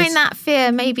you find that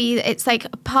fear, maybe it's like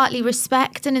partly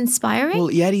respect and inspiring? Well,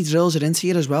 yeah, he drills it into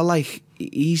you as well. Like,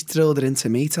 he's drilled it into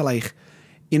me to, like,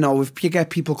 you know, if you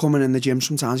get people coming in the gym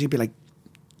sometimes, you'd be like,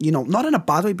 you know, not in a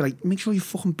bad way, but like, make sure you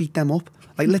fucking beat them up.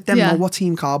 Like, let them know what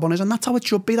Team Carbon is. And that's how it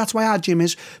should be. That's why our gym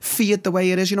is feared the way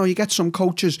it is. You know, you get some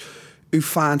coaches who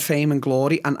find fame and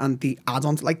glory and the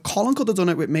add-on. Like, Colin could have done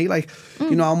it with me. Like,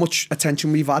 you know how much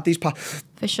attention we've had these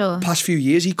past few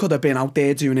years. He could have been out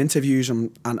there doing interviews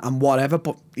and whatever,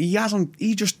 but he hasn't.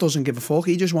 He just doesn't give a fuck.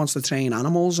 He just wants to train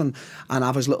animals and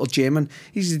have his little gym, and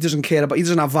he doesn't care about. He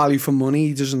doesn't have value for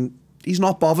money. He's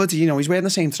not bothered. You know, he's wearing the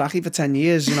same trackie for 10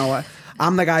 years. You know,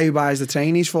 I'm the guy who buys the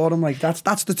trainees for him. Like, that's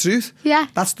the truth. Yeah,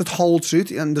 that's the whole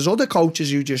truth. And there's other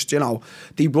coaches who just, you know,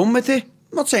 they run with it.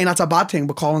 I'm not saying that's a bad thing,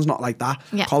 but Colin's not like that.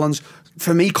 Yeah.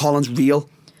 For me, Colin's real.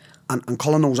 And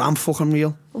Colin knows I'm fucking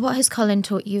real. What has Colin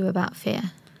taught you about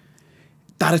fear?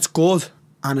 That it's good,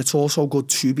 and it's also good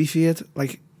to be feared.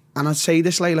 Like, and I'd say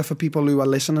this, Layla, for people who are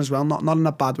listening as well, not in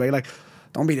a bad way. Like,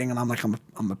 don't be thinking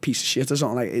I'm a piece of shit or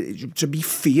something. Like, to be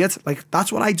feared, like,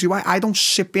 that's what I do. I don't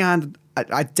sit behind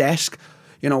a desk,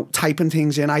 you know, typing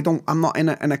things in. I'm not in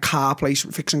a car place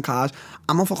fixing cars.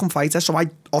 I'm a fucking fighter, so I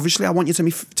want you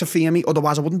to fear me,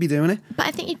 otherwise I wouldn't be doing it. But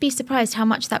I think you'd be surprised how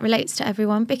much that relates to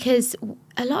everyone, because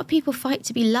a lot of people fight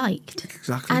to be liked.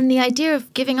 Exactly. And the idea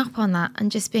of giving up on that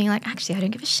and just being like, actually, I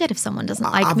don't give a shit if someone doesn't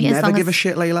like me. I've never give a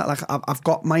shit, Layla. Like, I've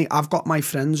got my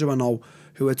friends who I know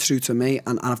who are true to me,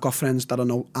 and I've got friends that I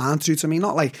know aren't true to me.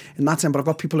 Not like in that sense, but I've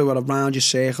got people who are around your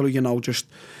circle who, you know, just,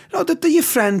 you know, they're your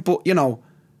friend, but, you know,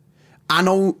 I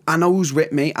know who's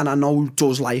with me, and I know who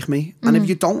does like me. And if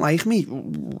you don't like me,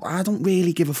 I don't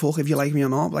really give a fuck if you like me or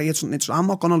not. Like, I'm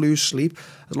not gonna lose sleep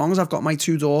as long as I've got my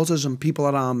 2 daughters and people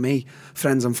around me,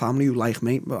 friends and family who like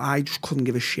me. But I just couldn't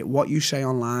give a shit what you say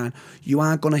online. You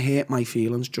aren't gonna hurt my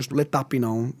feelings. Just let that be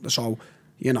known. So,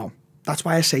 you know, that's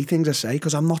why I say things I say,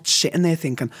 because I'm not sitting there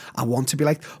thinking I want to be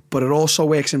like. But it also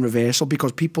works in reversal,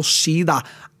 because people see that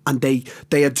and they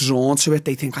are drawn to it.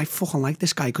 They think, I fucking like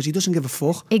this guy because he doesn't give a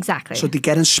fuck. Exactly. So they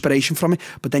get inspiration from it.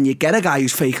 But then you get a guy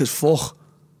who's fake as fuck,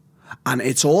 and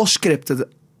it's all scripted,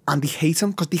 and they hate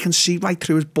him because they can see right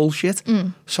through his bullshit.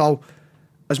 So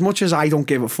as much as I don't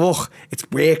give a fuck,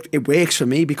 it works for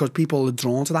me, because people are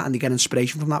drawn to that and they get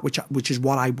inspiration from that, which is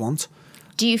what I want.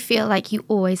 Do you feel like you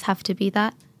always have to be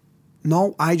that?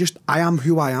 No, I am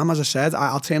who I am. As I said,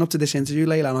 I'll turn up to this interview,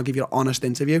 Layla, and I'll give you an honest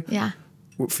interview. Yeah.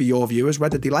 For your viewers,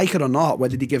 whether they like it or not,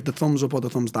 whether they give the thumbs up or the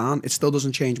thumbs down, it still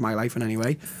doesn't change my life in any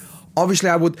way.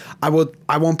 Obviously, I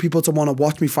want people to want to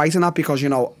watch me fight in that, because, you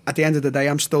know, at the end of the day,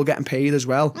 I'm still getting paid as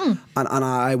well, and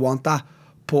I want that.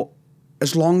 But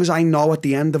as long as I know at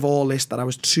the end of all this that I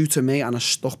was true to me and I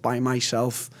stuck by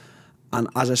myself, and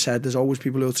as I said, there's always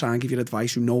people who'll try and give you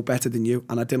advice who know better than you,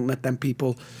 and I didn't let them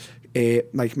people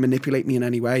like manipulate me in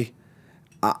any way.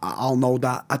 I'll know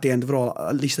that at the end of it all,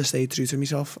 at least I stayed true to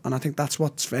myself, and I think that's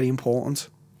what's very important.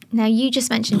 Now, you just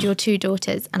mentioned your 2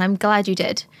 daughters, and I'm glad you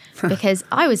did, because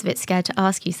I was a bit scared to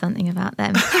ask you something about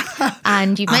them.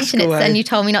 And you mentioned it, and you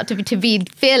told me not to be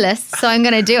fearless, so I'm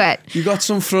going to do it. You got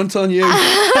some front on you.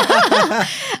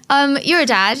 You're a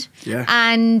dad,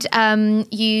 and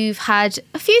you've had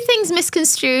a few things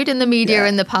misconstrued in the media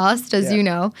in the past, as you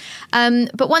know.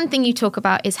 But one thing you talk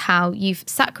about is how you've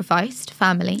sacrificed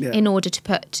family in order to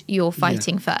put your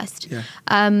fighting first.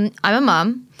 I'm a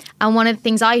mum, and one of the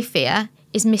things I fear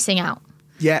is missing out.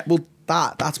 Yeah, well,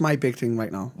 that's my big thing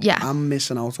right now. Yeah. I'm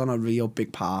missing out on a real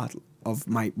big part of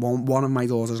my one of my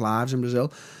daughter's lives in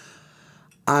Brazil.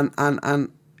 And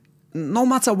no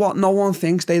matter what no one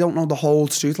thinks, they don't know the whole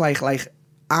truth. Like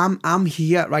I'm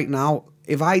here right now.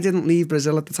 If I didn't leave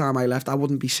Brazil at the time I left, I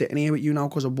wouldn't be sitting here with you now,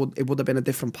 because it would have been a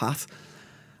different path.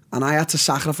 And I had to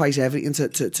sacrifice everything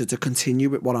to continue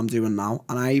with what I'm doing now.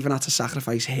 And I even had to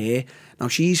sacrifice her. Now,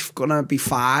 she's going to be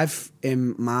 5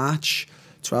 in March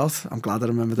 12th. I'm glad I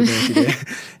remember the birthday.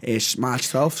 It's March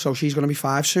 12th, so she's going to be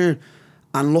 5 soon.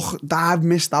 And look, I've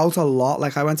missed out a lot.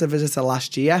 Like, I went to visit her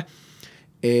last year,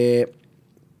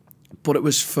 but it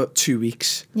was for 2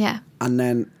 weeks. Yeah. And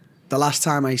then the last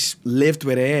time I lived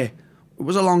with her, it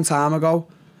was a long time ago.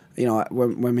 You know,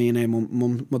 when me and her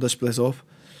mother split up.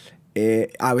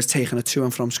 I was taking her to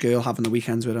and from school, having the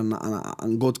weekends with her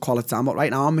and good quality time. But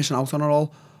right now I'm missing out on it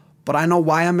all. But I know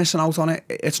why I'm missing out on it.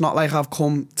 It's not like I've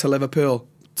come to Liverpool,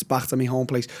 back to my home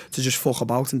place, to just fuck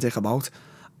about and dick about.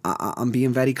 I'm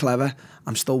being very clever.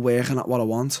 I'm still working at what I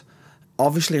want.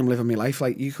 Obviously, I'm living my life.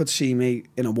 Like, you could see me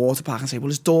in a water park and say, well,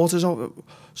 his daughter's over,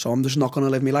 so I'm just not going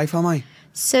to live my life, am I?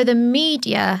 So the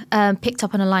media picked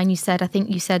up on a line you said. I think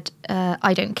you said,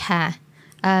 I don't care.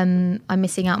 I'm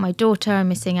missing out on my daughter. I'm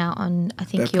missing out on, I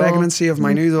think, the pregnancy of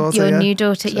my new daughter. Your new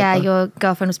daughter. Yeah, your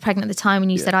girlfriend was pregnant at the time,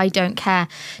 and you said, I don't care.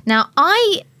 Now,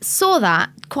 I saw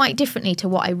that quite differently to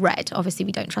what I read. Obviously,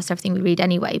 we don't trust everything we read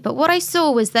anyway. But what I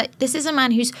saw was that this is a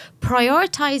man who's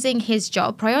prioritizing his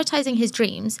job, prioritizing his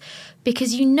dreams,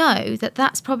 because you know that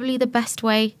that's probably the best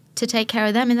way to take care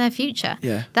of them in their future.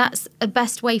 Yeah. That's the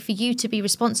best way for you to be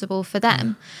responsible for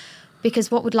them.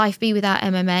 Because what would life be without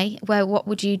MMA? What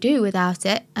would you do without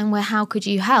it? And how could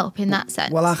you help in that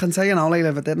sense? Well, I can tell you now,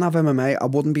 Layla, if I didn't have MMA, I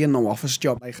wouldn't be in no office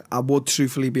job. Like, I would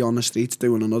truthfully be on the streets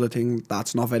doing another thing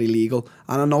that's not very legal.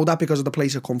 And I know that because of the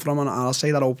place I come from, and I'll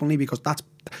say that openly, because that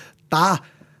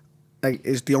like,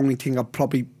 is the only thing I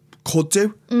probably could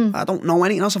do. I don't know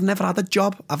anything else. I've never had a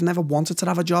job. I've never wanted to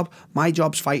have a job. My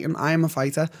job's fighting. I am a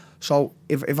fighter. So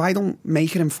if I don't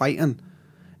make it in fighting,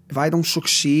 if I don't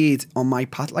succeed on my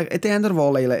path, like, at the end of it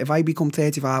all, Layla, if I become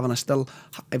 35 and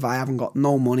if I haven't got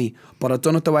no money, but I've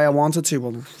done it the way I wanted to,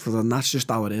 well, then that's just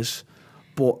how it is.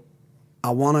 But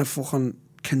I want to fucking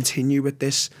continue with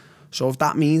this. So if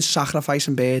that means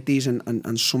sacrificing birthdays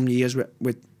and some years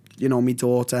with you know, my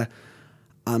daughter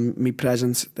and me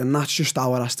present, then that's just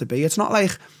how it has to be. It's not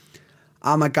like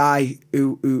I'm a guy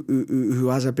who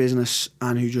has a business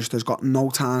and who just has got no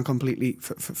time completely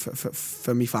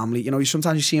for me family. You know,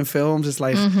 sometimes you see in films, it's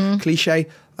like cliche.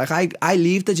 Like, I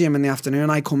leave the gym in the afternoon,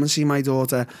 I come and see my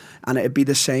daughter, and it'd be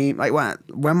the same. Like,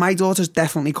 when my daughter's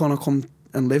definitely going to come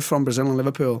and live from Brazil and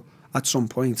Liverpool at some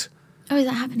point. Oh, is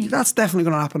that happening? That's definitely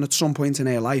going to happen at some point in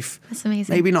her life. That's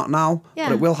amazing. Maybe not now,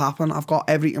 but it will happen. I've got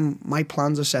everything, my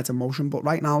plans are set in motion. But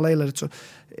right now, Layla,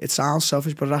 it sounds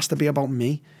selfish, but it has to be about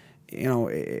me. You know,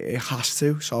 it has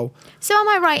to. So am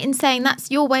I right in saying that's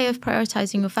your way of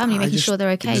prioritising your family, making sure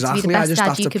they're okay, to be the best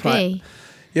dad you could be?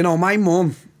 You know, my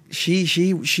mum,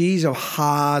 she's a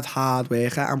hard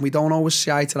worker, and we don't always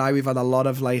see eye to eye. We've had a lot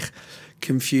of, like,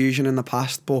 confusion in the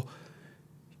past, but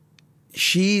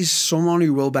she's someone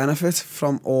who will benefit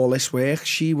from all this work.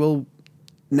 She will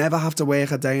never have to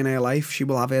work a day in her life. She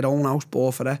will have her own house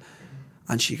bought for her,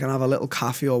 and she can have a little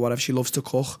cafe or whatever. She loves to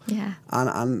cook. Yeah.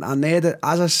 And they're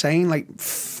as I was saying, like,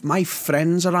 my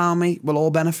friends around me will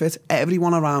all benefit.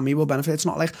 Everyone around me will benefit. It's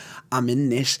not like I'm in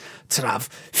this to have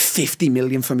 50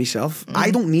 million for myself.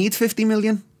 I don't need 50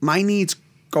 million. My needs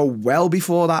go well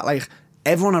before that. Like,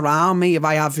 everyone around me, if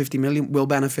I have 50 million, will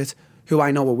benefit, who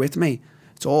I know are with me.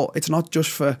 It's not just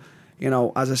for, you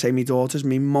know, as I say, my daughters,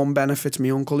 my mum benefits,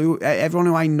 my uncle, everyone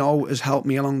who I know has helped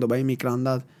me along the way, my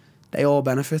granddad, they all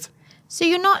benefit. So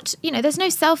you're not, you know, there's no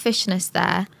selfishness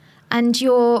there. and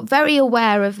you're very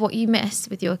aware of what you miss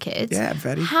with your kids. Yeah,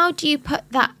 very. How do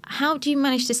you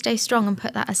manage to stay strong and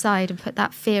put that aside and put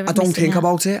that fear of I don't missing think out?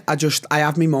 about it. I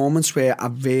have my moments where I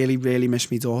really, really miss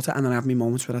my daughter, and then I have my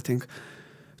moments where I think,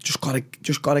 just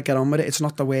gotta get on with it. It's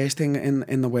not the worst thing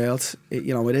in the world.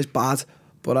 It is bad,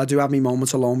 but I do have my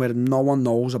moments alone where no one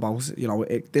knows about.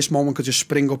 This moment could just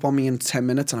spring up on me in 10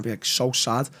 minutes, and I'd be like so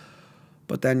sad.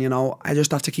 But then I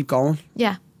just have to keep going.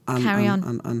 Yeah, carry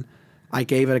on. And I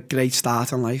gave her a great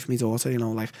start in life, my daughter.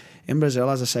 Like in Brazil,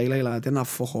 as I say, Layla, I didn't have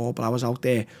fuck all, but I was out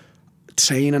there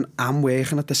training and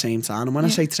working at the same time. And when I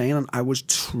say training, I was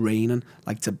training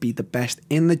like to be the best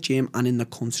in the gym and in the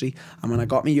country. And when I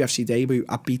got my UFC debut,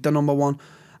 I beat the number one.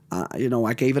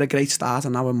 I gave her a great start,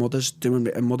 and now her mother's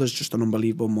just an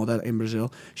unbelievable mother in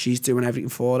Brazil. She's doing everything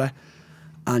for her,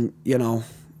 and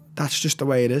that's just the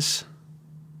way it is.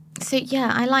 So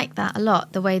yeah, I like that a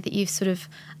lot. The way that you've sort of,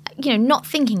 not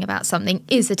thinking about something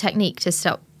is a technique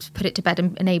to put it to bed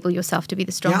and enable yourself to be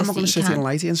the strongest. Yeah, I'm not going to sit here and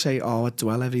lie to you and say, I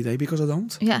dwell every day, because I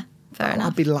don't. Yeah, fair enough.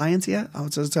 I'd be lying to you. I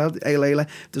would just tell, hey Layla,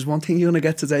 if there's one thing you're going to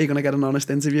get today, you're going to get an honest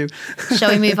interview.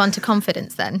 Shall we move on to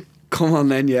confidence then? Come on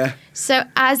then, yeah. So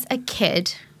as a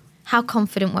kid, how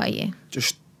confident were you?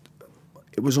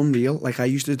 It was unreal. Like, I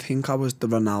used to think I was the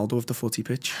Ronaldo of the footy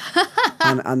pitch.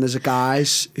 and there's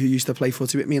guys who used to play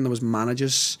footy with me, and there was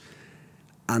managers.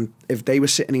 And if they were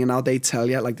sitting here now, they'd tell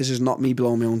you, like, this is not me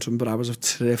blowing my own trumpet, but I was a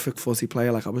terrific footy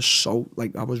player. Like, I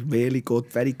was really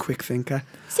good, very quick thinker.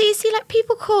 So you see, like,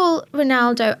 people call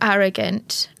Ronaldo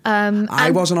arrogant.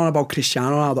 I wasn't on about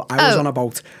Cristiano Ronaldo. I was on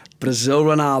about Brazil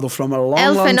Ronaldo from a long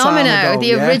time ago.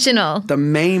 The original. The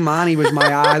main man. He was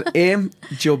my eye. Him,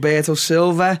 Gilberto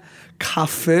Silva,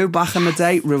 Cafu back in the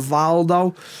day,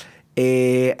 Rivaldo.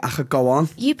 I could go on.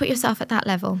 You put yourself at that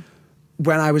level.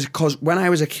 When I was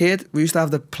a kid, we used to have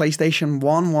the PlayStation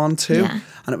 1, 1, 2, and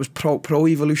it was Pro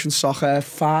Evolution Soccer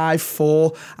 5,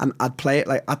 4, and I'd play it,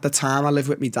 like, at the time I lived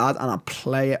with my dad, and I'd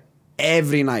play it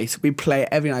every night. We'd play it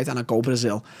every night, and I'd go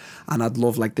Brazil, and I'd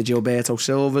love, like, the Gilberto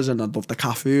Silvas, and I'd love the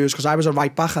Cafus, because I was a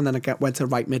right back, and then I went to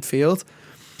right midfield.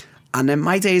 And then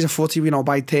my days of footy,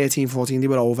 by 13, 14, they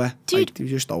were over. Dude, like, they were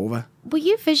just over. Were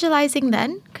you visualising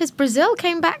then? Because Brazil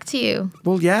came back to you.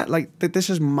 Well, yeah, like, this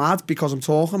is mad because I'm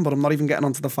talking, but I'm not even getting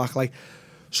onto the fact, like,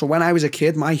 so when I was a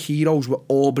kid, my heroes were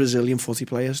all Brazilian footy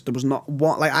players. There was not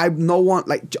one,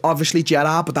 like, obviously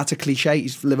Gerrard, but that's a cliche,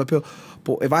 he's Liverpool.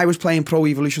 But if I was playing Pro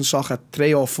Evolution Soccer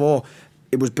 3 or 4,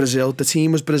 it was Brazil. The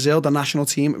team was Brazil, the national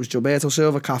team. It was Gilberto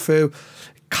Silva, Cafu,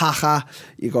 Kaká,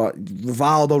 you got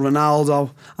Rivaldo,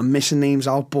 Ronaldo. I'm missing names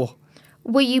out, but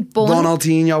were you born?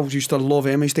 Ronaldinho, used to love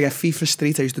him. I used to get FIFA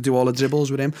Street. I used to do all the dribbles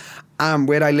with him. And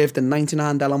where I lived in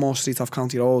 99 Delamore Street off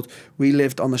County Road, we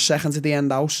lived on the second to the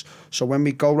end house. So when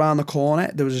we go round the corner,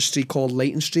 there was a street called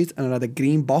Leighton Street, and it had a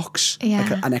green box,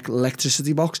 like an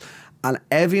electricity box. And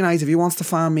every night, if he wants to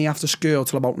find me after school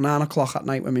till about 9 o'clock at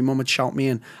night when my mum would shout me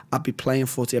in, I'd be playing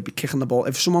footy, I'd be kicking the ball.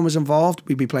 If someone was involved,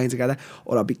 we'd be playing together,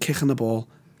 or I'd be kicking the ball.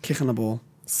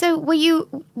 So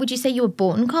would you say you were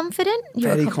born confident?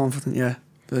 Very confident, yeah.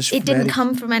 It didn't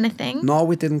come from anything?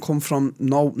 No, it didn't come from,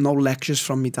 no lectures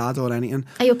from my dad or anything.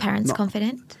 Are your parents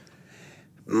confident?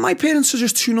 My parents are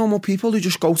just two normal people who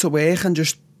just go to work and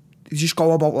just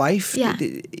go about life. Yeah.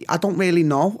 I don't really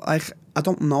know. I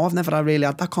don't know. I've never really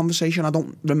had that conversation. I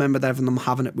don't remember them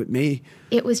having it with me.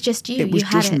 It was just you. It was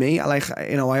just me.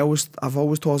 I've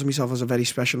always thought of myself as a very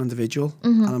special individual,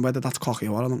 and whether that's cocky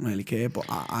or what, I don't really care. But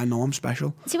I know I'm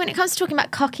special. See, when it comes to talking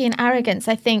about cocky and arrogance,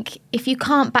 I think if you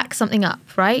can't back something up,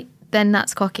 right, then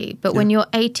that's cocky. But when you're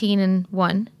 18 and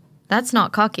 1, that's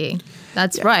not cocky.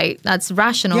 That's right. That's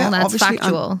rational. That's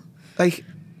factual. Like,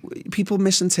 people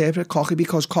misinterpret cocky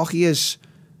because cocky is,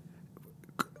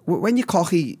 when you're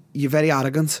cocky, you're very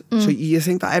arrogant. So you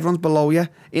think that everyone's below you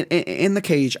in the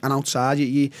cage and outside.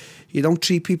 You don't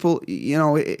treat people,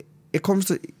 it comes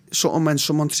to something when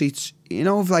someone treats,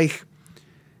 like,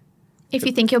 if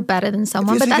you think you're better than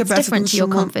someone, but that's different to your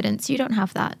confidence. You don't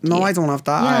have that. No, I don't have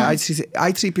that. Yeah.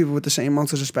 I treat people with the same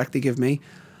amount of respect they give me.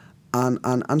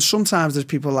 And sometimes there's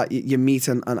people that you meet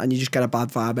and you just get a bad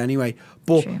vibe anyway.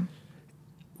 But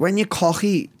when you're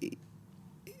cocky,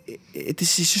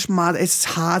 this is just mad. It's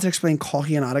hard to explain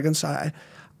cocky and arrogance.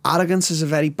 Arrogance is a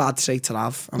very bad trait to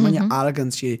have. And when you're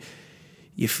arrogant,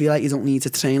 you feel like you don't need to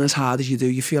train as hard as you do.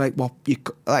 You feel like,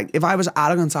 if I was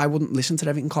arrogant, I wouldn't listen to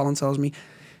everything Colin tells me.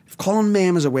 If Colin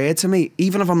murmurs a word to me,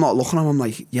 even if I'm not looking at him, I'm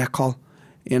like, yeah, Col.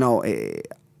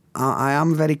 I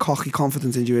am a very cocky,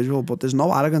 confident individual, but there's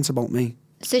no arrogance about me.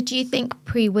 So do you think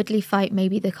pre-Woodley fight,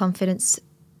 maybe the confidence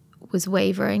was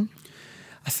wavering?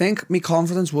 I think my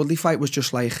confidence Woodley fight was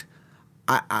just like,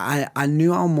 I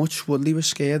knew how much Woodley was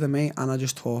scared of me, and I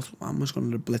just thought, I'm just going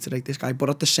to obliterate this guy. But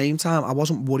at the same time, I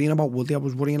wasn't worrying about Woodley. I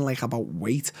was worrying like about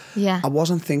weight. Yeah. I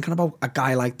wasn't thinking about a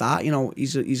guy like that. You know,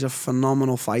 he's a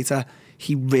phenomenal fighter.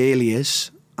 He really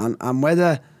is. And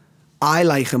whether I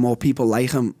like him or people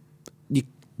like him,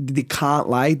 they can't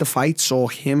lie. The fights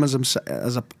or him as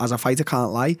a fighter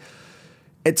can't lie.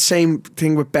 It's same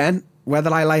thing with Ben.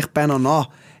 Whether I like Ben or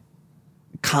not,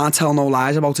 can't tell no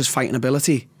lies about his fighting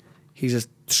ability. He's a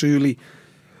truly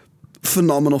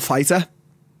phenomenal fighter.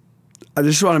 And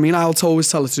this is what I mean. I'll always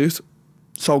tell the truth.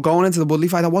 So going into the Woodley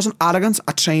fight, I wasn't arrogant.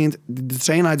 I trained. The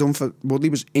training I done for Woodley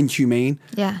was inhumane.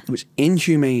 Yeah. It was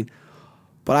inhumane.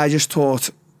 But I just thought,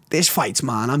 this fight's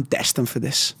man. I'm destined for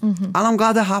this. And I'm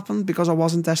glad it happened, because I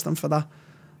wasn't destined for that.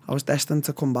 I was destined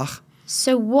to come back.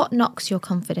 So what knocks your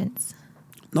confidence?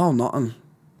 No, nothing.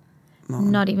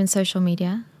 Not even social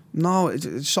media? No,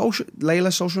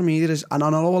 Layla, social media is, and I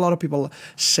know a lot of people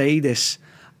say this,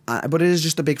 but it is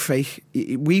just a big fake.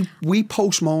 We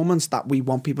post moments that we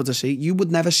want people to see. You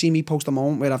would never see me post a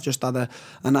moment where I've just had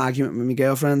an argument with my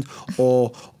girlfriend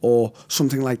or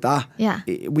something like that. Yeah.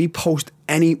 We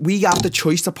have the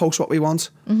choice to post what we want,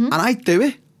 and I do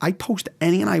it. I post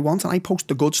anything I want, and I post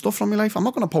the good stuff from my life. I'm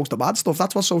not going to post the bad stuff.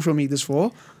 That's what social media is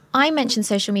for. I mentioned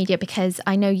social media because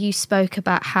I know you spoke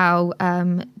about how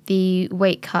the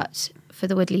weight cut for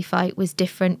the Woodley fight was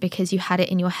different because you had it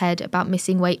in your head about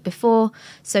missing weight before.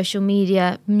 Social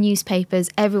media, newspapers,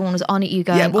 everyone was on at you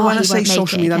going, yeah, but when I say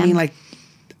social media, again. I mean like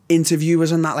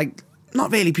interviewers and that, like,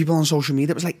 not really people on social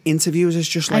media. It was like interviewers. It's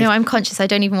just like, I know, I'm conscious. I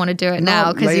don't even want to do it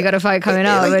now because you got a fight coming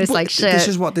up. But it's like, shit. This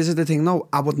is the thing. No,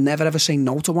 I would never ever say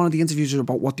no to one of the interviews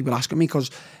about what they were asking me, because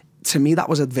to me that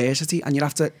was adversity, and you'd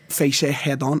have to face it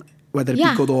head on, whether it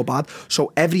be good or bad.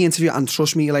 So every interview, and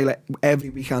trust me, like every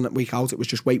week in, week out, it was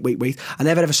just wait. I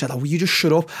never ever said, oh, will you just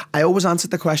shut up? I always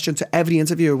answered the question to every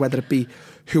interviewer, whether it be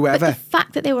whoever. But the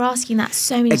fact that they were asking that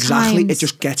so many times. Exactly, it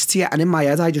just gets to you. And in my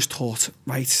head, I just thought,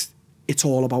 right, it's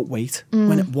all about weight.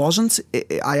 When it wasn't.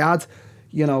 I had,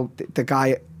 you know, the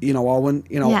guy, you know, Owen,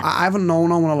 you know, I haven't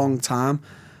known Owen a long time,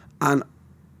 and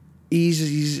he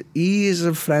is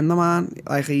a friend of mine.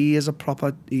 Like, he is a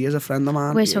friend of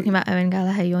mine. We're talking about Owen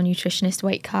Gallagher, your nutritionist,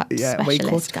 weight cut specialist weight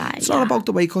cut guy. It's not about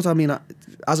the weight cut. I mean,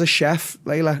 as a chef,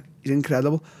 Layla, he's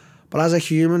incredible. But as a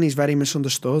human, he's very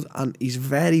misunderstood, and he's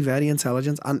very, very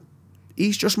intelligent, and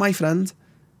he's just my friend.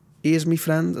 He is my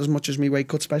friend as much as my weight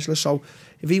cut specialist. So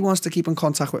if he wants to keep in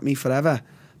contact with me forever,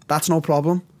 that's no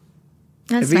problem.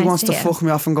 If he wants to fuck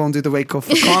me off and go and do the weight cut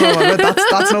for Conor,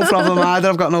 that's no problem either.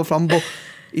 I've got no problem. But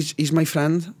he's my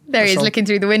friend. There he is, looking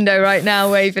through the window right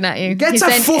now, waving at you. Get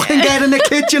in the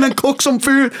kitchen and cook some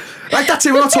food. Like, that's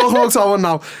it. We're not talking about Owen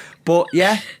now. But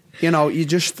yeah, you know, you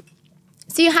just.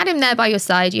 So you had him there by your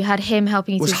side. You had him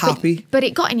helping you. Was happy. But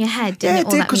it got in your head, didn't it? Yeah,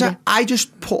 it did, because I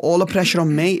just put all the pressure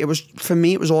on me. For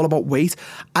me, it was all about weight.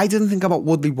 I didn't think about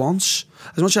Woodley once.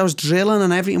 As much as I was drilling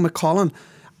and everything with Colin,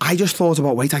 I just thought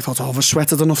about weight. I thought, oh, I've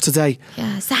sweated enough today.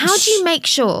 Yeah. So how do you make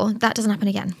sure that doesn't happen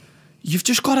again? You've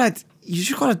just got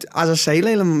to, as I say,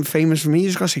 Layla, I'm famous for me, you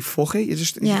just got to say, fuck it. You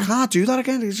can't do that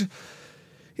again.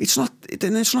 It's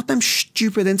not them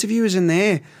stupid interviewers in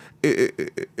there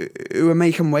who are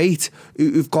making weight,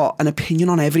 who've got an opinion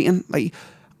on everything. Like,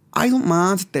 I don't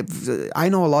mind. I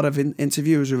know a lot of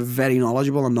interviewers who are very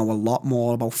knowledgeable and know a lot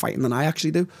more about fighting than I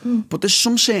actually do. But there's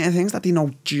some certain things that they know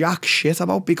jack shit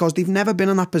about because they've never been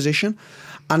in that position.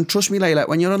 And trust me, Layla,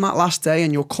 when you're on that last day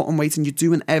and you're cutting weight and you're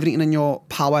doing everything in your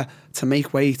power to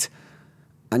make weight,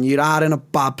 and you are in a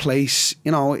bad place,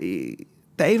 you know,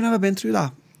 they've never been through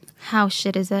that. How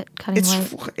shit is it, cutting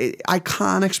weight? I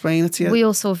can't explain it to you. We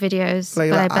all saw videos.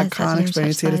 Like, I can't explain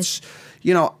it to you. It's,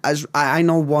 you know, as I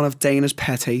know one of Dana's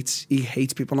pet hates, he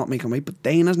hates people not making weight, but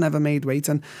Dana's never made weight.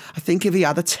 And I think if he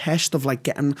had a test of like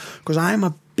getting, because I'm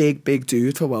a big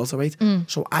dude for welterweight,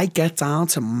 so I get down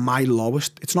to my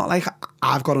lowest. It's not like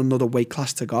I've got another weight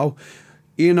class to go.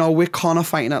 You know, with Conor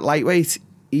fighting at lightweight,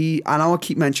 I know I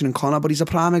keep mentioning Conor, but he's a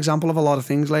prime example of a lot of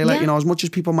things, Layla. You know, as much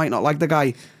as people might not like the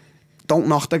guy, don't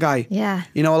knock the guy. Yeah.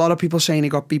 You know, a lot of people saying he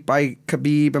got beat by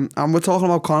Khabib, and we're talking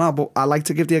about Conor, but I like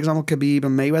to give the example of Khabib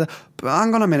and Mayweather. But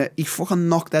hang on a minute, he fucking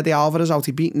knocked Eddie Alvarez out.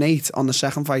 He beat Nate on the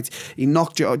second fight. He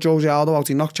knocked Jose Aldo out.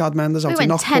 He knocked Chad Mendes out. He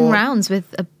went 10 rounds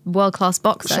with a world-class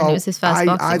boxer, and it was his first boxing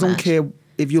match. I don't care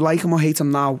if you like him or hate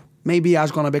him now. Maybe he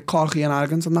has gone a bit cocky and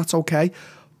arrogant, and that's okay.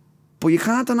 But you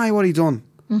can't deny what he done.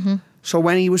 So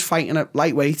when he was fighting at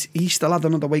lightweight, he still had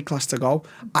another weight class to go.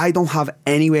 I don't have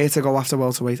anywhere to go after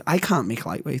welterweight. I can't make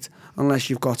lightweight unless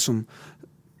you've got some,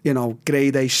 you know,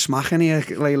 grade A smack in here,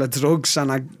 Layla, drugs,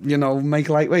 and I, you know, make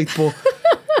lightweight. But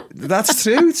that's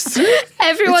true. It's true.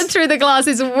 Everyone through the glass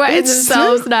is wetting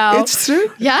themselves now. It's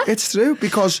true. Yeah? It's true,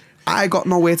 because I got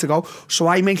nowhere to go. So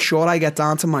I make sure I get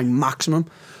down to my maximum.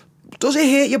 Does it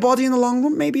hurt your body in the long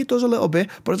run? Maybe it does a little bit,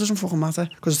 but it doesn't fucking matter,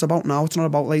 because it's about now, it's not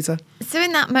about later. So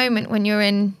in that moment when you're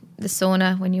in the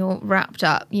sauna, when you're wrapped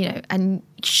up, you know, and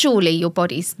surely your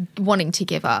body's wanting to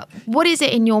give up, what is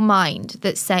it in your mind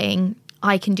that's saying,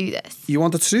 I can do this? You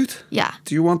want the truth? Yeah.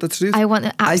 Do you want the truth? I want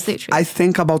the absolute truth. I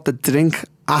think about the drink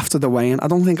after the weigh-in. I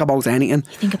don't think about anything.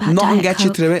 You think about nothing Diet gets Coke.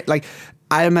 you through it. Like,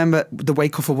 I remember the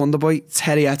Wake Up for Wonderboy,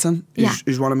 Terry Etten,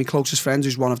 who's one of my closest friends,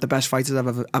 who's one of the best fighters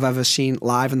I've ever seen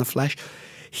live in the flesh.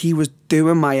 He was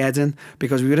doing my head in,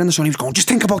 because we were in the sun. He was going, just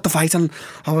think about the fight. And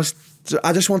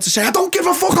I just want to say, I don't give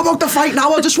a fuck about the fight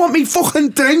now. I just want me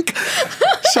fucking drink.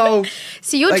 So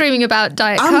you're dreaming about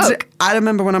Diet Coke. I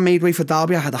remember when I made weight for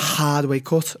Derby, I had a hard weight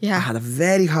cut. Yeah. I had a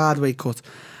very hard weight cut.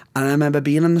 And I remember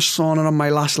being in the sauna on my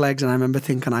last legs, and I remember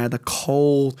thinking I had a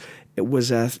cold. I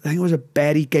think it was a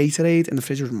berry Gatorade, and the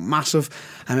fridge was massive.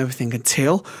 I remember thinking,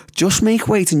 Till, just make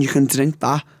weight and you can drink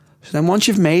that. So then once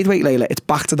you've made weight, Layla, it's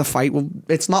back to the fight. Well,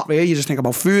 it's not really. You just think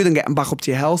about food and getting back up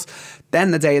to your health.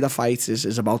 Then the day of the fight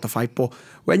is about the fight. But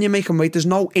when you're making weight, there's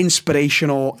no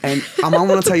inspiration and I'm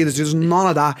going to tell you, there's none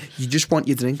of that. You just want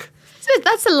your drink. So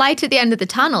that's the light at the end of the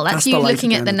tunnel. That's you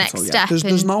looking at the next step.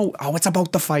 There's no, it's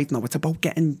about the fight. No, it's about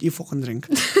getting your fucking drink.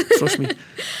 Trust me.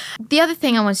 The other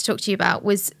thing I wanted to talk to you about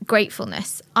was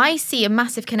gratefulness. I see a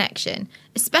massive connection,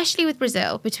 especially with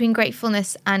Brazil, between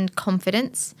gratefulness and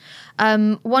confidence.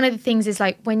 One of the things is,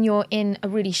 like, when you're in a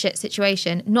really shit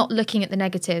situation, not looking at the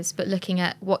negatives, but looking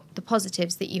at what the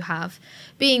positives that you have,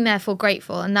 being therefore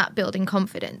grateful, and that building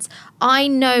confidence. I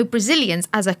know Brazilians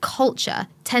as a culture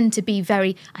tend to be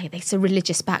very, it's a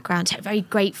religious background, very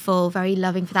grateful, very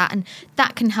loving for that, and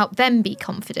that can help them be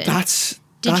confident. That's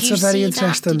a very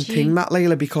interesting thing, that,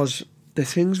 Layla, because the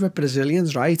things with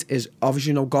Brazilians, right, is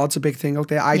obviously, God's a big thing out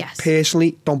there. I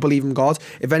personally don't believe in God.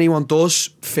 If anyone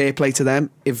does, fair play to them.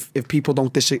 If people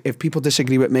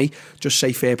disagree with me, just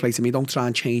say fair play to me. Don't try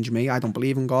and change me. I don't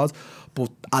believe in God.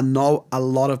 But I know a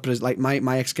lot of, like,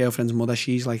 my ex-girlfriend's mother,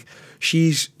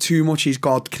 she's too much, she's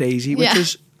God crazy, which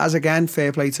is, as again,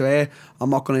 fair play to her. I'm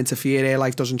not going to interfere. Her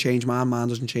life doesn't change mine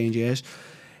doesn't change hers.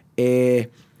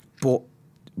 But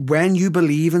when you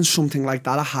believe in something like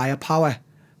that, a higher power,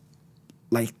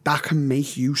 like, that can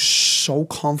make you so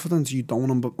confident you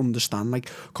don't understand,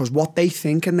 like, because what they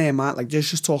think in their mind, like,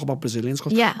 just talk about Brazilians,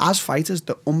 because as fighters,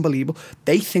 they're unbelievable.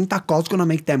 They think that God's going to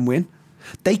make them win.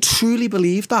 They truly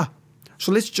believe that.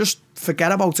 So let's just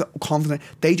forget about confidence.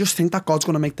 They just think that God's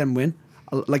going to make them win.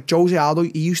 Like Jose Aldo,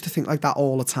 he used to think like that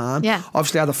all the time. Yeah.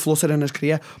 Obviously had a flutter in his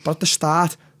career, but at the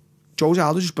start, Jose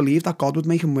Aldo just believed that God would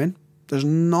make him win. There's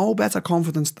no better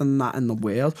confidence than that in the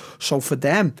world. So for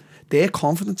them, their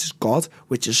confidence is God,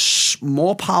 which is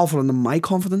more powerful than my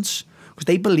confidence, because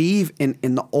they believe in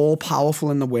the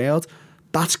all-powerful in the world.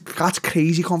 That's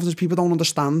crazy confidence. People don't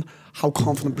understand how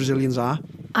confident Brazilians are.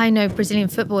 I know Brazilian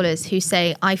footballers who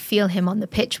say, I feel him on the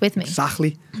pitch with me.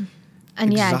 Exactly.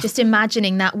 And just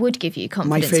imagining that would give you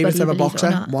confidence. My favourite ever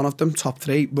boxer, one of them, top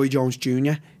 3, Roy Jones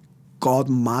Jr., God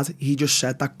mad. He just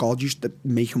said that God used to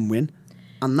make him win.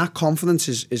 And that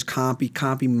confidence can't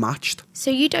be matched. So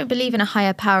you don't believe in a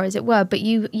higher power, as it were, but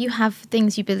you have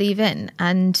things you believe in,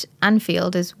 and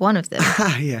Anfield is one of them.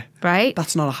 Yeah. Right?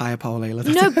 That's not a higher power,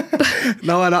 Layla.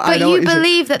 No, I know. But you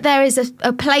believe that there is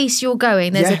a place you're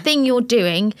going, there's a thing you're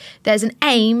doing, there's an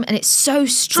aim, and it's so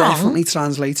strong. Definitely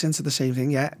translates into the same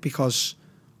thing, because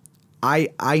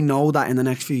I know that in the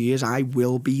next few years I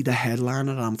will be the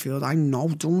headliner at Anfield. I know.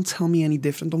 Don't tell me any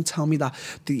different. Don't tell me that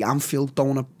the Anfield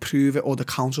don't approve it, or the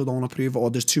council don't approve it, or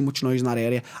there's too much noise in that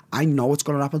area. I know it's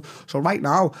going to happen. So right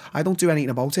now, I don't do anything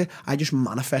about it. I just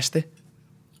manifest it.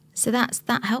 So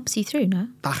that helps you through, no?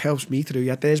 That helps me through,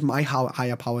 yeah. There's my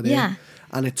higher power there. Yeah.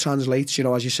 And it translates,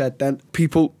 as you said, then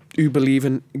people who believe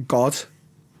in God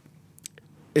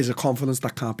is a confidence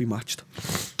that can't be matched.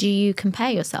 Do you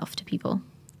compare yourself to people?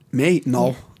 Me?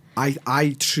 No. Yeah.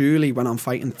 I truly, when I'm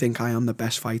fighting, think I am the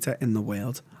best fighter in the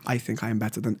world. I think I am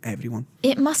better than everyone.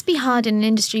 It must be hard in an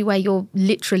industry where you're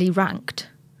literally ranked.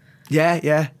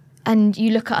 Yeah. And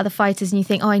you look at other fighters and you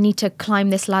think, I need to climb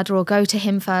this ladder or go to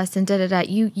him first and da-da-da.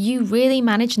 You really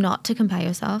manage not to compare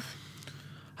yourself?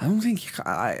 I don't think...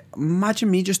 imagine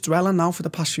me just dwelling now for the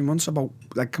past few months about,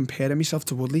 like, comparing myself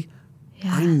to Woodley.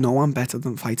 Yeah. I know I'm better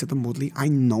than Woodley. I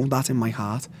know that in my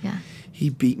heart. Yeah. He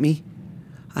beat me.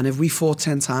 And if we fought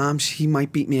 10 times, he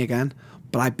might beat me again.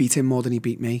 But I beat him more than he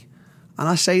beat me. And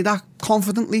I say that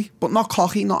confidently, but not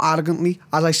cocky, not arrogantly.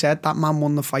 As I said, that man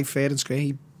won the fight fair and square.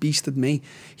 He beasted me.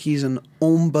 He's an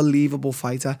unbelievable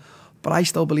fighter. But I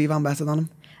still believe I'm better than him.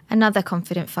 Another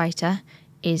confident fighter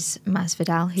is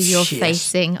Masvidal, who you're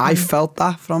facing. I felt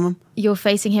that from him. You're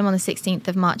facing him on the 16th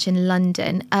of March in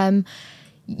London.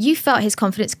 You felt his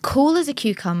confidence, cool as a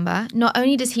cucumber. Not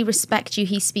only does he respect you,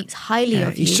 he speaks highly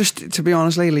of you. He's just, to be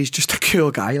honest, Layla, he's just a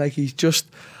cool guy. Like, he's just,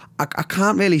 I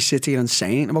can't really sit here and say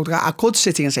anything about the guy. I could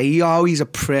sit here and say, oh, he's a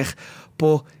prick,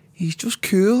 but he's just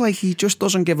cool. Like, he just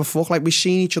doesn't give a fuck. Like, we've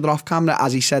seen each other off camera,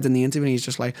 as he said in the interview, and he's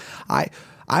just like,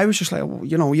 I was just like, well,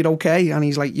 you know, you're okay. And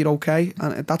he's like, you're okay.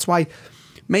 And that's why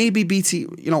maybe BT,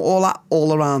 you know,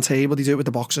 all around table, they do it with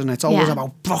the boxers, and it's always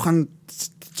about fucking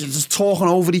just talking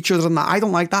over each other and that. I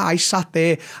don't like that. I sat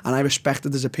there and I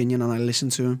respected his opinion and I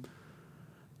listened to him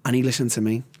and he listened to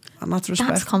me. And that's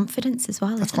respect. That's confidence as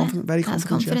well, that's isn't it? Very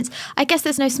confidence. Yeah. I guess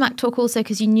there's no smack talk also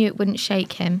because you knew it wouldn't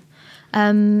shake him.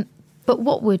 But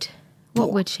what would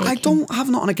shake him? I don't have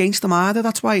nothing against him either.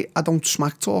 That's why I don't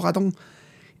smack talk.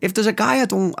 If there's a guy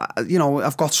you know,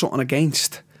 I've got something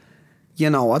against, you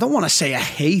know, I don't want to say I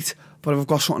hate, but if I've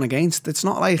got something against, it's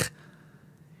not like,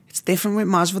 it's different with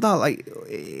Masvidal. Like,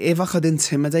 if I could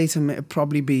intimidate him, it'd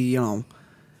probably be, you know,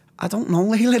 I don't know,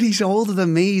 Layla, he's older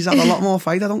than me. He's had a lot more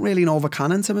fight. I don't really know if I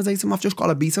can intimidate him. I've just got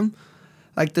to beat him.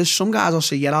 Like, there's some guys I'll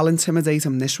say, yeah, I'll intimidate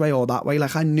him this way or that way.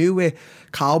 Like, I knew with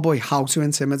Cowboy how to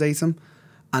intimidate him.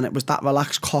 And it was that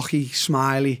relaxed, cocky,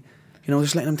 smiley, you know,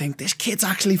 just letting him think, this kid's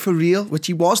actually for real, which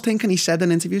he was thinking, he said in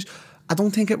interviews. I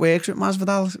don't think it works with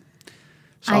Masvidal.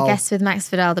 So, I guess with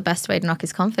Masvidal, the best way to knock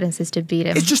his confidence is to beat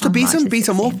him. It's just to beat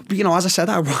him up. You know, as I said,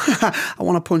 I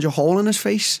want to punch a hole in his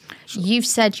face. You've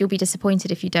said you'll be disappointed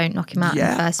if you don't knock him out in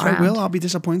the first round. I will. I'll be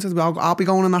disappointed. I'll be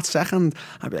going in that second.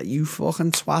 I'll be like, you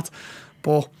fucking twat.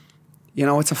 But, you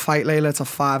know, it's a fight, Layla. It's a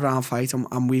 5-round fight,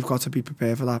 and we've got to be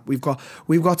prepared for that. We've got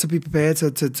to be prepared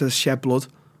to shed blood.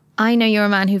 I know you're a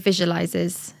man who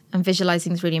visualises, and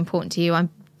visualising is really important to you. I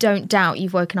don't doubt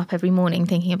you've woken up every morning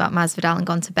thinking about Masvidal and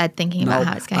gone to bed thinking about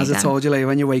how it's going down. As I told you, like,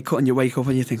 when you wake up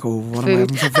and you think, oh, what am I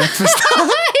having for breakfast?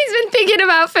 He's been thinking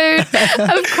about food,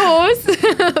 of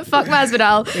course. Fuck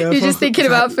Masvidal. You're just thinking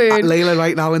about food. Layla,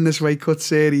 right now in this weight cut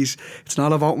series, it's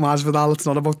not about Masvidal, it's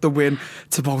not about the win.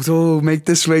 It's about, oh, make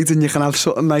this weight and you can have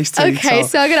something nice to eat. Okay,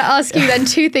 so I'm going to ask you then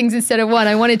two things instead of one.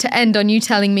 I wanted to end on you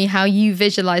telling me how you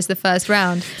visualise the first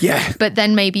round. Yeah. But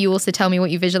then maybe you also tell me what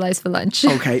you visualise for lunch.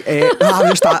 Okay.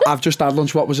 I've just had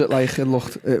lunch. What was it like? It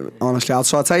looked, honestly,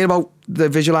 so I'll tell you about the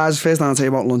visualise first, and I'll tell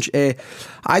you about lunch.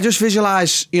 I just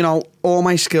visualise, you know, all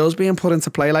my skills being put into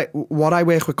play. Like, what I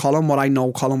work with Colin, what I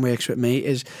know Colin works with me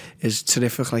is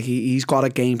terrific. Like, he's got a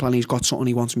game plan, he's got something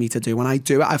he wants me to do. When I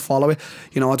do it, I follow it.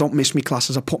 You know, I don't miss my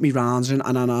classes, I put me rounds in,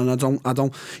 and I don't,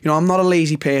 you know, I'm not a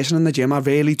lazy person in the gym. I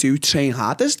really do train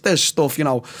hard. There's stuff, you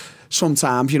know,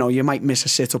 sometimes, you know, you might miss a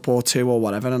sit-up or two or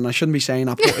whatever, and I shouldn't be saying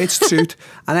that, but it's truth.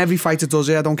 And every fighter does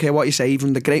it. I don't care what you say.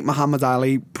 Even the great Muhammad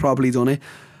Ali probably done it.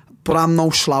 But I'm no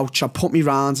slouch. I put me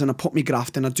rounds in, I put me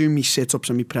graft in, I do me sit-ups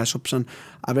and me press-ups, and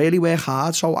I really work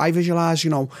hard. So I visualise, you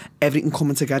know, everything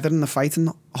coming together in the fight and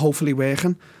hopefully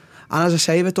working. And as I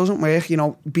say, if it doesn't work, you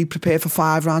know, be prepared for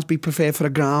 5 rounds, be prepared for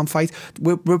a ground fight.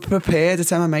 We're prepared.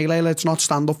 It's MMA, Layla. It's not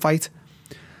stand-up fight.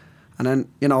 And then,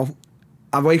 you know,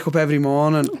 I wake up every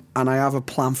morning and I have a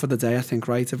plan for the day. I think,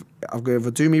 right, if I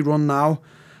do me run now,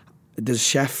 there's a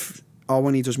chef,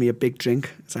 when he does me a big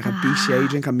drink. It's like a BCA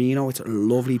drink, Amino. It's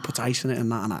lovely. He puts ice in it and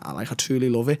that, and I truly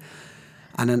love it.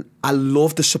 And then I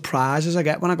love the surprises I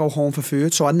get when I go home for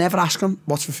food. So I never ask him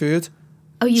what's for food.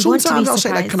 Oh, you Sometimes want to be I'll surprised.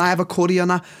 say, like, can I have a curry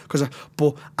and that?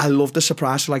 But I love the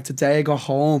surprise. So, like, today I got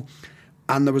home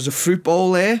and there was a fruit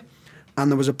bowl there, and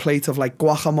there was a plate of, like,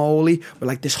 guacamole with,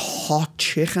 like, this hot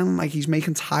chicken. Like, he's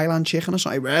making Thailand chicken or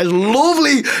something. It was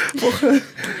lovely.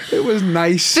 It was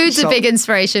nice. Food's a big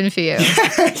inspiration for you.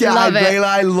 Yeah, love it.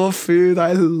 I love food.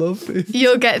 I love food.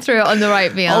 You'll get through it on the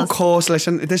right meals. Of course.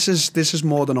 Listen, this is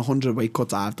more than 100 weight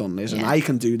cuts I've done this, and I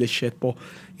can do this shit. But,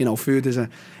 you know, food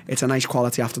it's a nice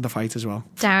quality after the fight as well.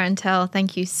 Darren Till,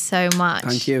 thank you so much.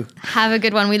 Thank you. Have a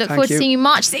good one. We look forward to seeing you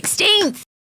March 16th.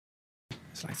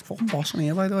 It's like fucking boss on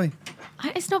here, by the way.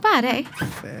 It's not bad, eh?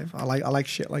 I like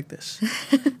shit like this.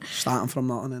 Starting from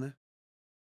nothing, innit?